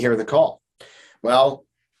I didn't hear the call. Well,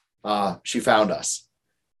 she found us.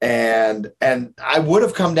 And I would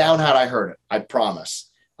have come down had I heard it. I promise.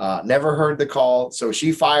 Never heard the call. So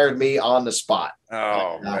she fired me on the spot.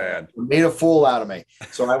 Oh, man. Made a fool out of me.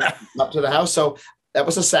 So I went up to the house. So that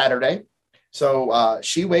was a Saturday. So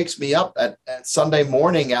she wakes me up at Sunday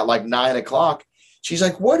morning at like 9 o'clock. She's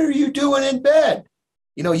like, "What are you doing in bed?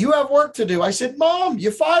 You have work to do." I said, "Mom,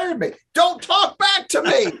 you fired me. Don't talk back to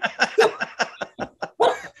me."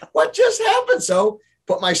 What just happened? So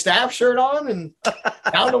put my staff shirt on and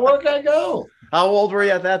down to work I go. How old were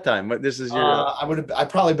you at that time? This is your. I'd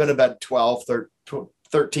probably been about 12,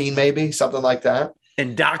 13, maybe something like that.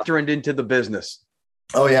 Indoctrined into the business.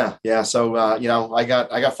 Oh yeah. Yeah. So, I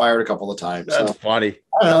got fired a couple of times. That's funny.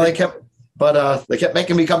 I don't know. They kept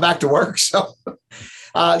making me come back to work. So,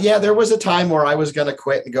 there was a time where I was going to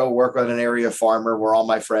quit and go work with an area farmer where all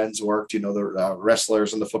my friends worked, the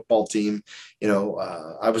wrestlers and the football team,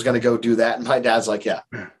 I was going to go do that. And my dad's like, "Yeah,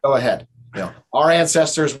 go ahead. Our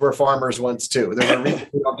ancestors were farmers once too. There's a reason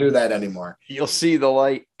we don't do that anymore." You'll see the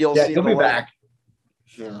light. You'll be back.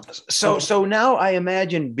 Yeah. So now I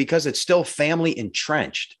imagine, because it's still family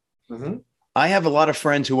entrenched, mm-hmm. I have a lot of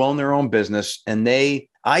friends who own their own business, and I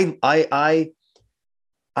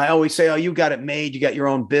always say, "Oh, you got it made. You got your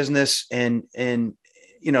own business, and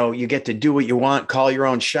you get to do what you want, call your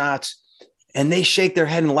own shots." And they shake their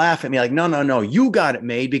head and laugh at me like, no, you got it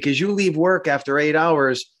made because you leave work after 8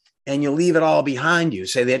 hours and you leave it all behind you."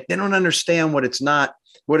 Say that they don't understand what it's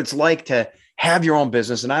like to have your own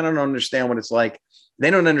business. And I don't understand what it's like. They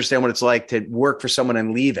don't understand what it's like to work for someone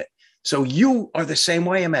and leave it. So you are the same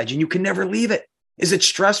way. Imagine you can never leave it. Is it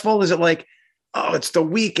stressful? Is it like, oh, it's the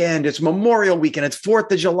weekend, it's Memorial Weekend, it's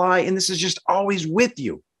 4th of July, and this is just always with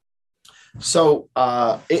you? So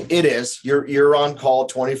it is. You're on call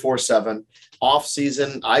 24/7. Off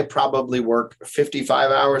season, I probably work 55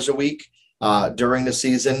 hours a week. During the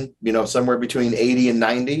season, somewhere between 80 and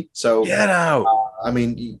 90. So get out.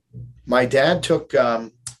 My dad took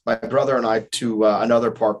my brother and I to another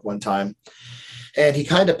park one time, and he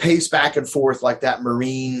kind of paced back and forth like that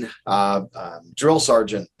Marine drill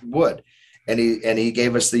sergeant would. And he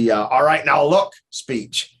gave us the "all right, now look"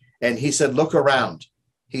 speech. And he said, "Look around."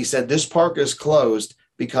 He said, "This park is closed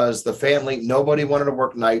because nobody wanted to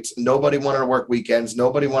work nights. Nobody wanted to work weekends.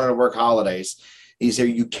 Nobody wanted to work holidays." He said,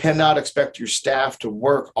 "You cannot expect your staff to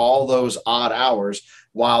work all those odd hours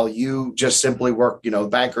while you just simply work,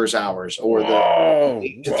 banker's hours or the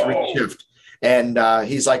 8 to 3 shift." And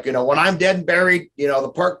he's like, "When I'm dead and buried,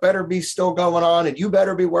 the park better be still going on, and you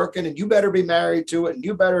better be working, and you better be married to it, and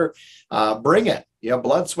you better bring it,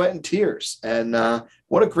 blood, sweat, and tears." And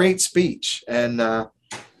what a great speech. And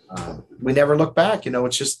we never look back.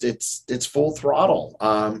 It's just, it's full throttle.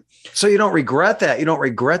 So you don't regret that. You don't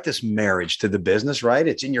regret this marriage to the business, right?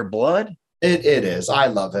 It's in your blood. It is. I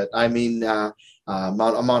love it. I'm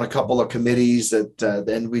on a couple of committees that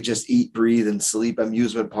then we just eat, breathe, and sleep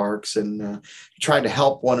amusement parks, and trying to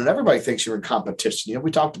help one. And everybody thinks you're in competition.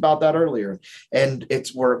 We talked about that earlier, and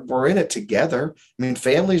we're in it together.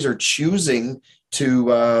 Families are choosing to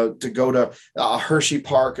go to Hershey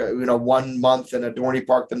Park, 1 month, and Adorney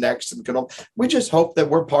Park the next, and we just hope that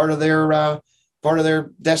we're part of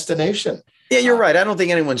their destination. Yeah, you're right. I don't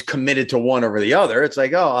think anyone's committed to one over the other. It's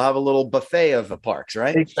like, oh, I'll have a little buffet of the parks,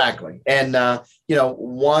 right? Exactly. And,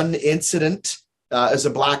 one incident is a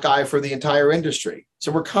black eye for the entire industry.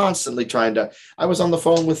 So we're constantly trying to. I was on the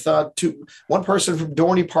phone with one person from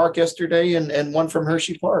Dorney Park yesterday and one from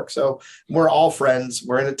Hershey Park. So we're all friends.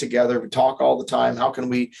 We're in it together. We talk all the time. How can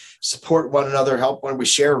we support one another? Help when we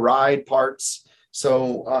share ride parts.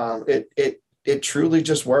 So it truly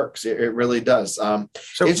just works. It really does. So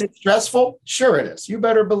is it stressful? Sure it is. You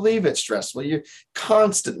better believe it's stressful. You're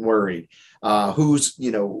constant worried.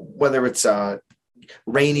 Whether it's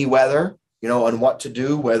rainy weather, on what to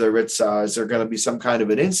do, whether it's, is there going to be some kind of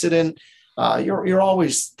an incident? You're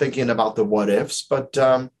always thinking about the what ifs, but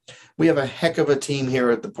we have a heck of a team here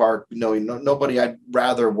at the park. Nobody I'd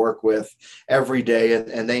rather work with every day,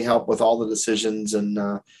 and they help with all the decisions.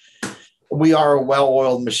 And we are a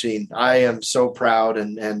well-oiled machine. I am so proud.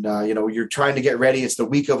 And you're trying to get ready. It's the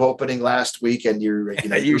week of opening last week, and you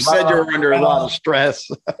said you're under a lot of stress.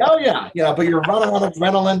 Oh yeah. But you're running on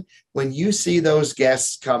adrenaline when you see those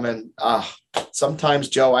guests coming. Sometimes,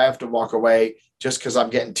 Joe, I have to walk away just because I'm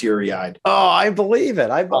getting teary-eyed. Oh, I believe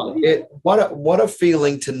it. I believe it. What a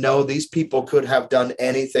feeling to know these people could have done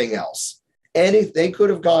anything else. They could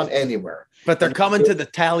have gone anywhere. But they're coming to the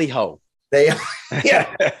tally ho. They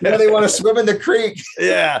want to swim in the creek.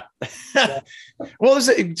 Yeah. Well,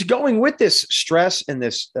 going with this stress and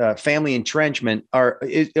this family entrenchment,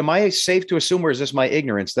 am I safe to assume, or is this my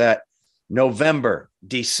ignorance, that November,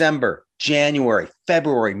 December, January,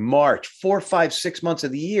 February, March, 4, 5, 6 months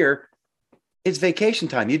of the year, it's vacation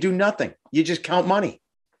time. You do nothing. You just count money.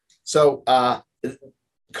 So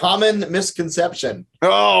common misconception.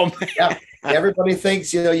 Oh, man. Yeah. Everybody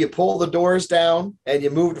thinks, you pull the doors down and you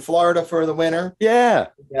move to Florida for the winter. Yeah.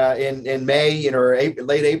 In May, or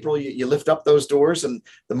late April, you lift up those doors and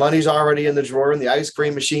the money's already in the drawer and the ice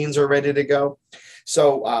cream machines are ready to go.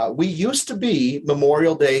 So we used to be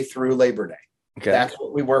Memorial Day through Labor Day. Okay. That's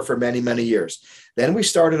what we were for many, many years. Then we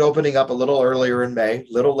started opening up a little earlier in May, a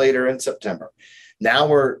little later in September. Now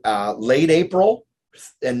we're late April.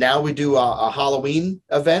 And now we do a Halloween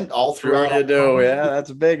event all throughout. Yeah, that's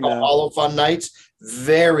big now. All of fun nights,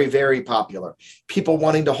 very, very popular. People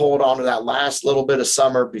wanting to hold on to that last little bit of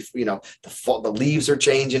summer. Before, the leaves are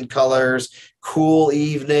changing colors. Cool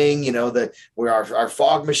evening. Where our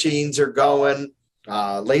fog machines are going.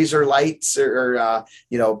 Laser lights are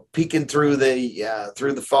peeking through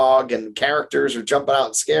the fog, and characters are jumping out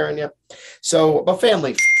and scaring you. So, but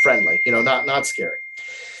family friendly. Not scary.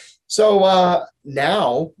 So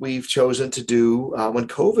now we've chosen to do when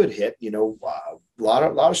COVID hit, a lot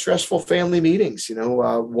of stressful family meetings.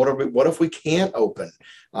 What if we can't open?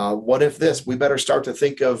 What if this? We better start to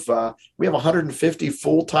think of. We have 150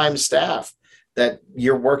 full-time staff that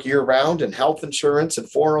work year round, and health insurance and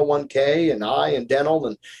 401k and eye and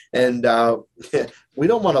dental and we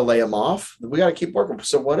don't want to lay them off. We got to keep working.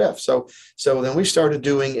 So what if? So then we started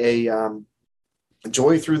doing a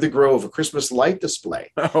Joy Through the Grove, a Christmas light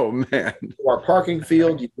display. Oh, man. Our parking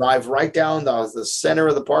field, you drive right down the center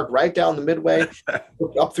of the park, right down the midway,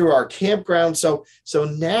 up through our campground. So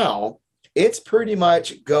now it's pretty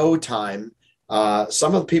much go time.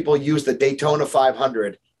 Some of the people use the Daytona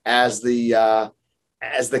 500 as the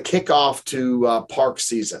kickoff to park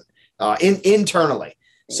season internally.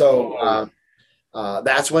 So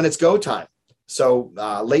that's when it's go time. So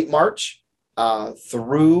late March.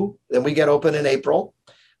 Then we get open in April.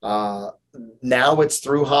 Now it's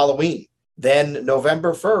through Halloween. Then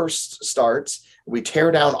November 1st starts. We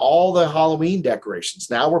tear down all the Halloween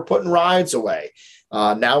decorations. Now we're putting rides away.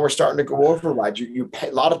 Now we're starting to go over rides.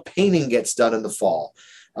 A lot of painting gets done in the fall.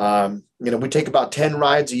 We take about 10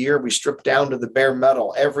 rides a year. We strip down to the bare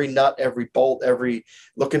metal, every nut, every bolt,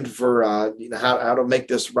 looking for how to make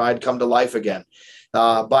this ride come to life again.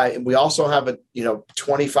 We also have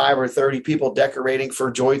 25 or 30 people decorating for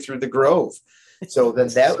Joy Through the Grove. So then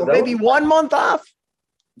maybe 1 month off.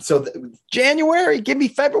 So January, give me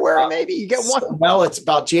February, maybe you get one. Well, it's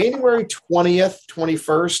about January 20th,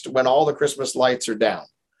 21st when all the Christmas lights are down.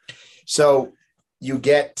 So you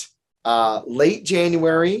get late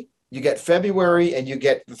January, you get February, and you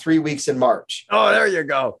get the 3 weeks in March. Oh, there you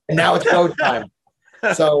go. And now it's go time.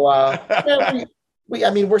 So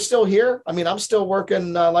we're still here. I'm still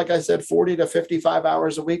working, like I said, 40 to 55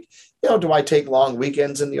 hours a week. Do I take long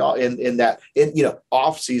weekends in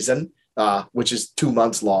off season, which is 2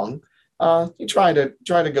 months long? You try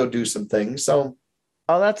to go do some things. So.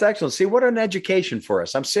 Oh, that's excellent. See, what an education for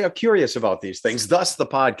us. I'm so curious about these things, thus the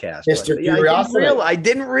podcast. Mr. Curiosity. I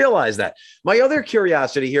didn't realize that. My other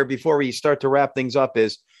curiosity here before we start to wrap things up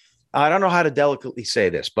is, I don't know how to delicately say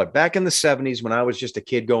this, but back in the 70s, when I was just a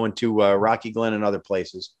kid going to Rocky Glen and other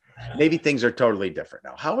places, maybe things are totally different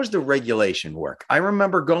now. How does the regulation work? I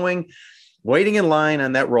remember waiting in line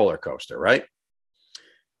on that roller coaster, right?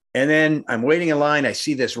 And then I'm waiting in line. I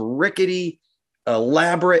see this rickety,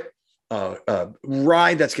 elaborate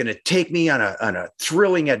ride that's going to take me on a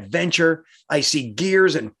thrilling adventure. I see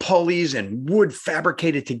gears and pulleys and wood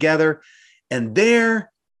fabricated together. And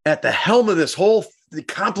there at the helm of this whole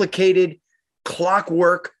complicated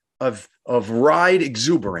clockwork of ride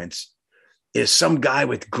exuberance is some guy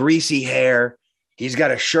with greasy hair. He's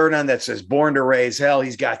got a shirt on that says Born to Raise Hell.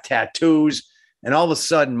 He's got tattoos. And all of a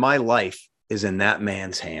sudden, my life is in that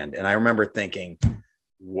man's hand. And I remember thinking,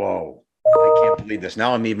 whoa, I can't believe this.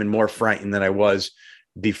 Now I'm even more frightened than I was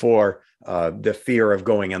before the fear of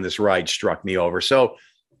going on this ride struck me over. So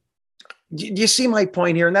do you see my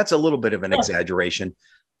point here? And that's a little bit of an exaggeration.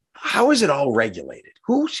 How is it all regulated?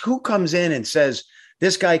 Who comes in and says,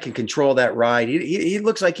 this guy can control that ride? He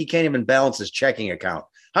looks like he can't even balance his checking account.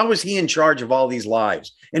 How is he in charge of all these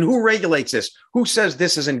lives? And who regulates this? Who says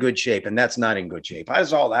this is in good shape and that's not in good shape? How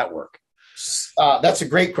does all that work? That's a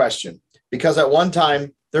great question, because at one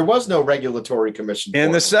time there was no regulatory commission.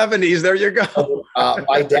 In the 70s, there you go.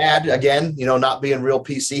 My dad, again, not being real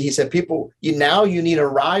PC, he said, people, you need a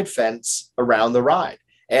ride fence around the ride.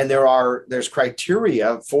 And there's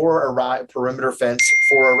criteria for a ride, perimeter fence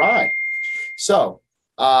for a ride. So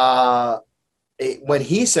when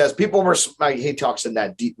he says people were, he talks in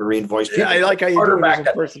that deep Marine voice. Yeah, I like how you do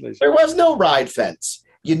it. There was no ride fence.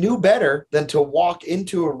 You knew better than to walk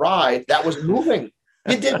into a ride that was moving.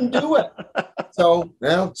 You didn't do it. So,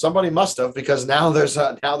 somebody must have, because now there's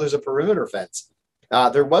a perimeter fence.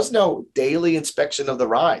 There was no daily inspection of the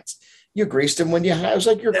rides. You greased them when you had. It was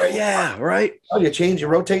like your car. Yeah, right. You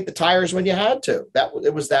rotate the tires when you had to.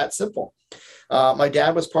 It was that simple. My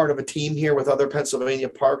dad was part of a team here with other Pennsylvania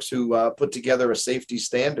parks who put together a safety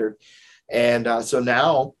standard, and so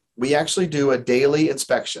now we actually do a daily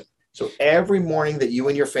inspection. So every morning that you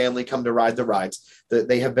and your family come to ride the rides,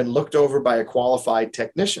 they have been looked over by a qualified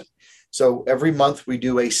technician. So every month we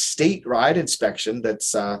do a state ride inspection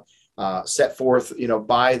that's set forth,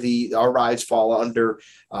 by our rides fall under,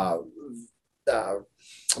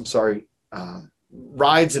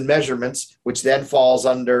 rides and measurements, which then falls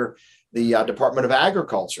under the Department of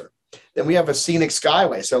Agriculture. Then we have a scenic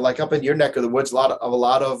skyway. So like up in your neck of the woods, a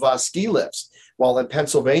lot of ski lifts. While in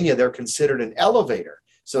Pennsylvania, they're considered an elevator.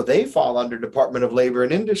 So they fall under Department of Labor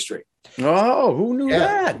and Industry. Oh, who knew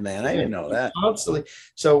that, man? I didn't know that. Constantly.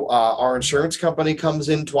 So our insurance company comes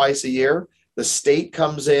in twice a year. The state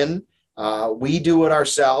comes in. We do it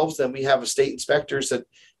ourselves. Then we have state inspectors that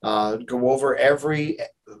go over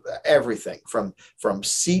everything from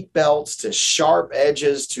seat belts to sharp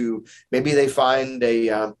edges to maybe they find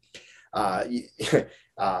there's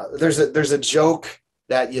a joke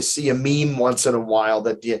that you see a meme once in a while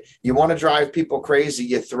that you want to drive people crazy.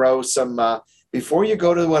 You throw some, before you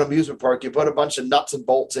go to an amusement park, you put a bunch of nuts and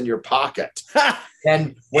bolts in your pocket.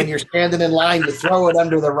 And when you're standing in line, you throw it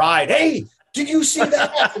under the ride. Hey, did you see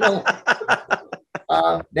that?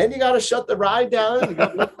 Then you got to shut the ride down and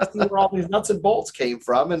go see where all these nuts and bolts came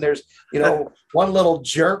from. And there's, one little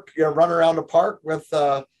jerk running around the park with,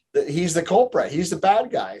 he's the culprit. He's the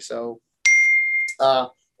bad guy. So,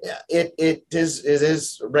 it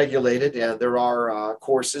is regulated, and there are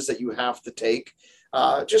courses that you have to take.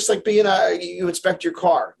 Just like you inspect your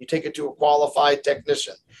car, you take it to a qualified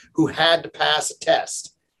technician who had to pass a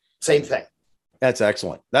test. Same thing. That's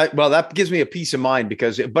excellent. That gives me a peace of mind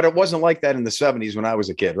but it wasn't like that in the 70s when I was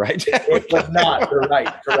a kid, right? It was not. You're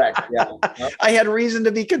right. Correct. Yeah. I had reason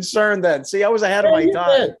to be concerned then. See, I was ahead of my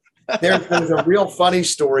time. There's a real funny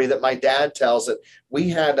story that my dad tells that we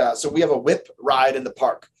had. So we have a whip ride in the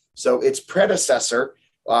park. So its predecessor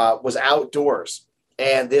was outdoors,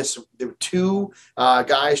 and there were two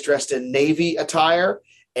guys dressed in Navy attire,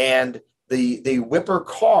 and the whipper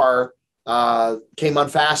car came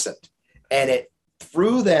unfastened, and it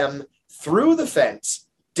threw them through the fence,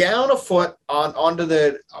 down a foot onto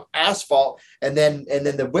the asphalt, and then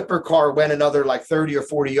the whipper car went another like 30 or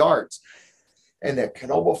 40 yards. And the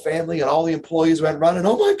Knoebel family and all the employees went running.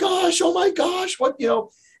 Oh my gosh, what,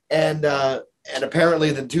 and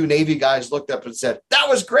apparently the two Navy guys looked up and said, that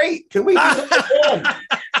was great. Can we do that again?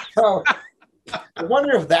 So I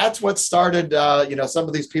wonder if that's what started, some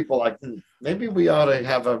of these people like, maybe we ought to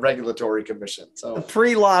have a regulatory commission. So the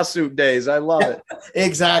pre-lawsuit days. I love it.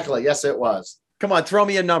 Exactly. Yes, it was. Come on, throw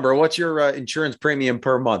me a number. What's your insurance premium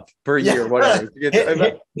per month, per year, whatever?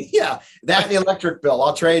 Yeah, that and the electric bill.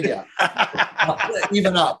 I'll trade you.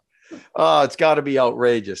 Even up. Oh, it's got to be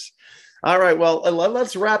outrageous. All right, well,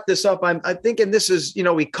 let's wrap this up. I'm thinking this is,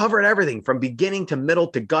 we covered everything from beginning to middle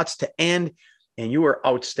to guts to end, and you were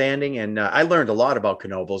outstanding. And I learned a lot about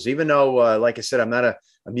Knoebels, even though, like I said, I'm not an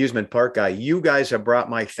amusement park guy. You guys have brought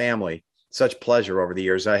my family such pleasure over the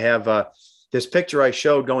years. I have this picture I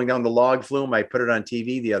showed going down the log flume. I put it on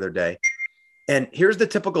TV the other day. And here's the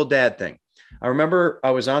typical dad thing. I remember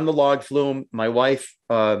I was on the log flume. My wife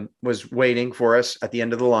was waiting for us at the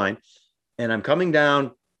end of the line. And I'm coming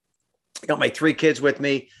down. I got my 3 kids with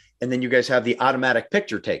me. And then you guys have the automatic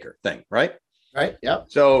picture taker thing, right? Right. Yep.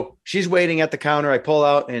 So she's waiting at the counter. I pull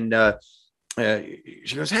out and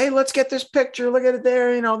she goes, "Hey, let's get this picture. Look at it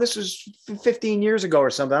there. You know, this is 15 years ago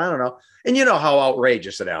or something. I don't know." And you know how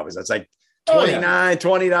outrageous it was. It's like $20,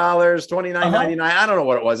 $29.99. I don't know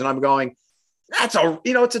what it was. And I'm going,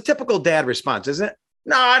 it's a typical dad response, isn't it?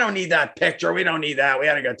 "No, I don't need that picture. We don't need that. We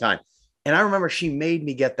had a good time." And I remember she made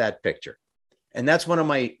me get that picture. And that's one of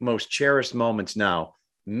my most cherished moments now.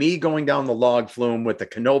 Me going down the log flume with the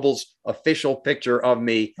Knoebels official picture of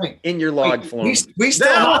me in your log flume. We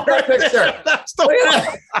still have that picture. That's the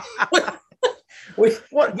one.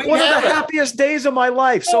 One of the happiest days of my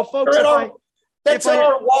life. So, folks, that's on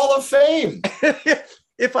our wall of fame.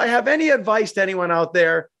 If I have any advice to anyone out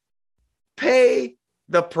there, pay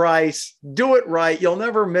the price, do it right. You'll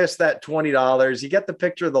never miss that $20. You get the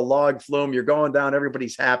picture of the log flume. You're going down.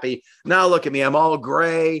 Everybody's happy. Now look at me. I'm all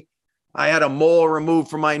gray. I had a mole removed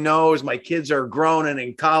from my nose. My kids are grown and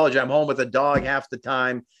in college. I'm home with a dog half the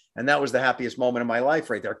time. And that was the happiest moment of my life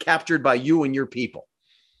right there, captured by you and your people.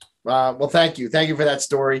 Well, thank you. Thank you for that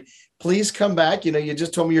story. Please come back. You know, you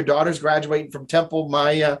just told me your daughter's graduating from Temple.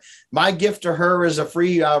 My gift to her is a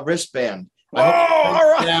free wristband.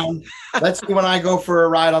 All right. Let's see when I go for a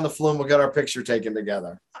ride on the flume. We'll get our picture taken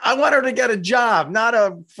together. I want her to get a job, not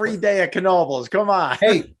a free day at Knoebels. Come on.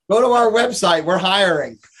 Hey, go to our website. We're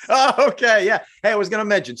hiring. Oh, okay. Yeah. Hey, I was going to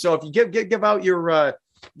mention. So if you give out your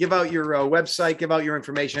website, give out your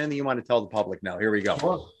information, anything you want to tell the public now. Here we go.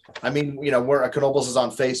 Sure. I mean, we're Knoebels is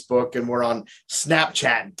on Facebook and we're on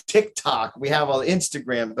Snapchat, TikTok. We have on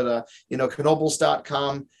Instagram, but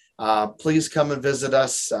Knoebels.com. Please come and visit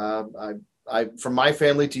us. From my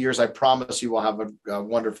family to yours, I promise you will have a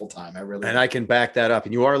wonderful time. I can back that up.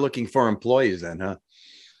 And you are looking for employees then, huh?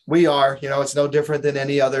 We are. It's no different than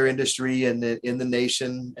any other industry in the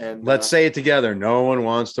nation. And let's say it together. No one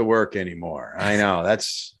wants to work anymore. I know.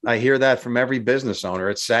 I hear that from every business owner.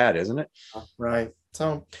 It's sad, isn't it? Right.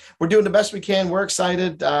 So we're doing the best we can. We're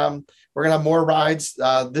excited. We're going to have more rides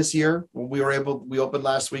this year. We opened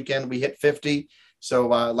last weekend. We hit 50. So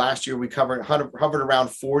last year we hovered around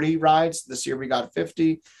 40 rides. This year we got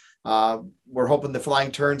 50. We're hoping the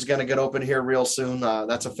Flying Turn's going to get open here real soon.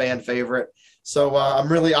 That's a fan favorite. So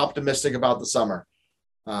I'm really optimistic about the summer.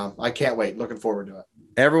 I can't wait. Looking forward to it.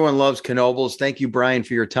 Everyone loves Knoebels. Thank you, Brian,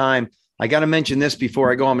 for your time. I got to mention this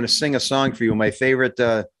before I go. I'm going to sing a song for you. My favorite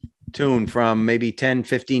tune from maybe 10,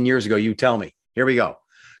 15 years ago. You tell me. Here we go.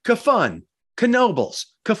 Ka-fun, Knoebels,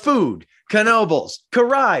 Ka-food, Knoebels,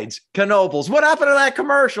 Ka-rides, Knoebels. What happened to that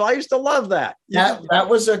commercial? I used to love that. That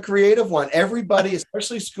was a creative one. Everybody,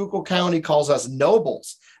 especially Schuylkill County, calls us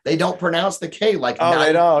Nobles. They don't pronounce the K like. Oh,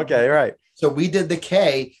 they don't. Okay, right. So we did the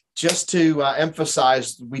K just to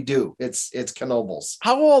emphasize we do. It's Knoebels.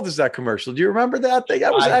 How old is that commercial? Do you remember that thing?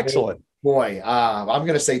 That was excellent. Boy, I'm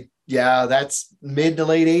going to say, yeah, that's mid to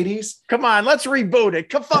late 80s. Come on, let's reboot it.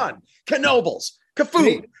 Ka-fun, Knoebels,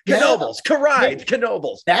 Ka-food, Knoebels, Ka-ride,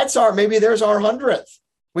 Knoebels. Maybe there's our 100th.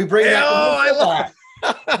 We bring that. Oh, I love it.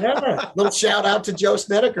 Yeah. Little shout out to Joe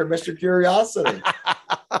Snedeker, Mr. Curiosity.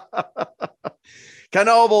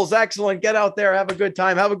 Knoebels, excellent. Get out there. Have a good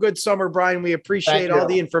time. Have a good summer, Brian. We appreciate all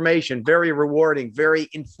the information. Very rewarding, very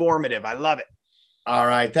informative. I love it. All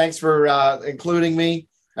right. Thanks for including me.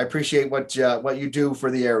 I appreciate what you do for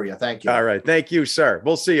the area. Thank you. All right. Thank you, sir.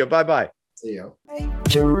 We'll see you. Bye-bye. See you.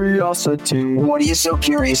 Curiosity. What are you so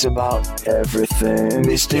curious about? Everything,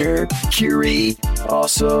 Mr. Curiosity.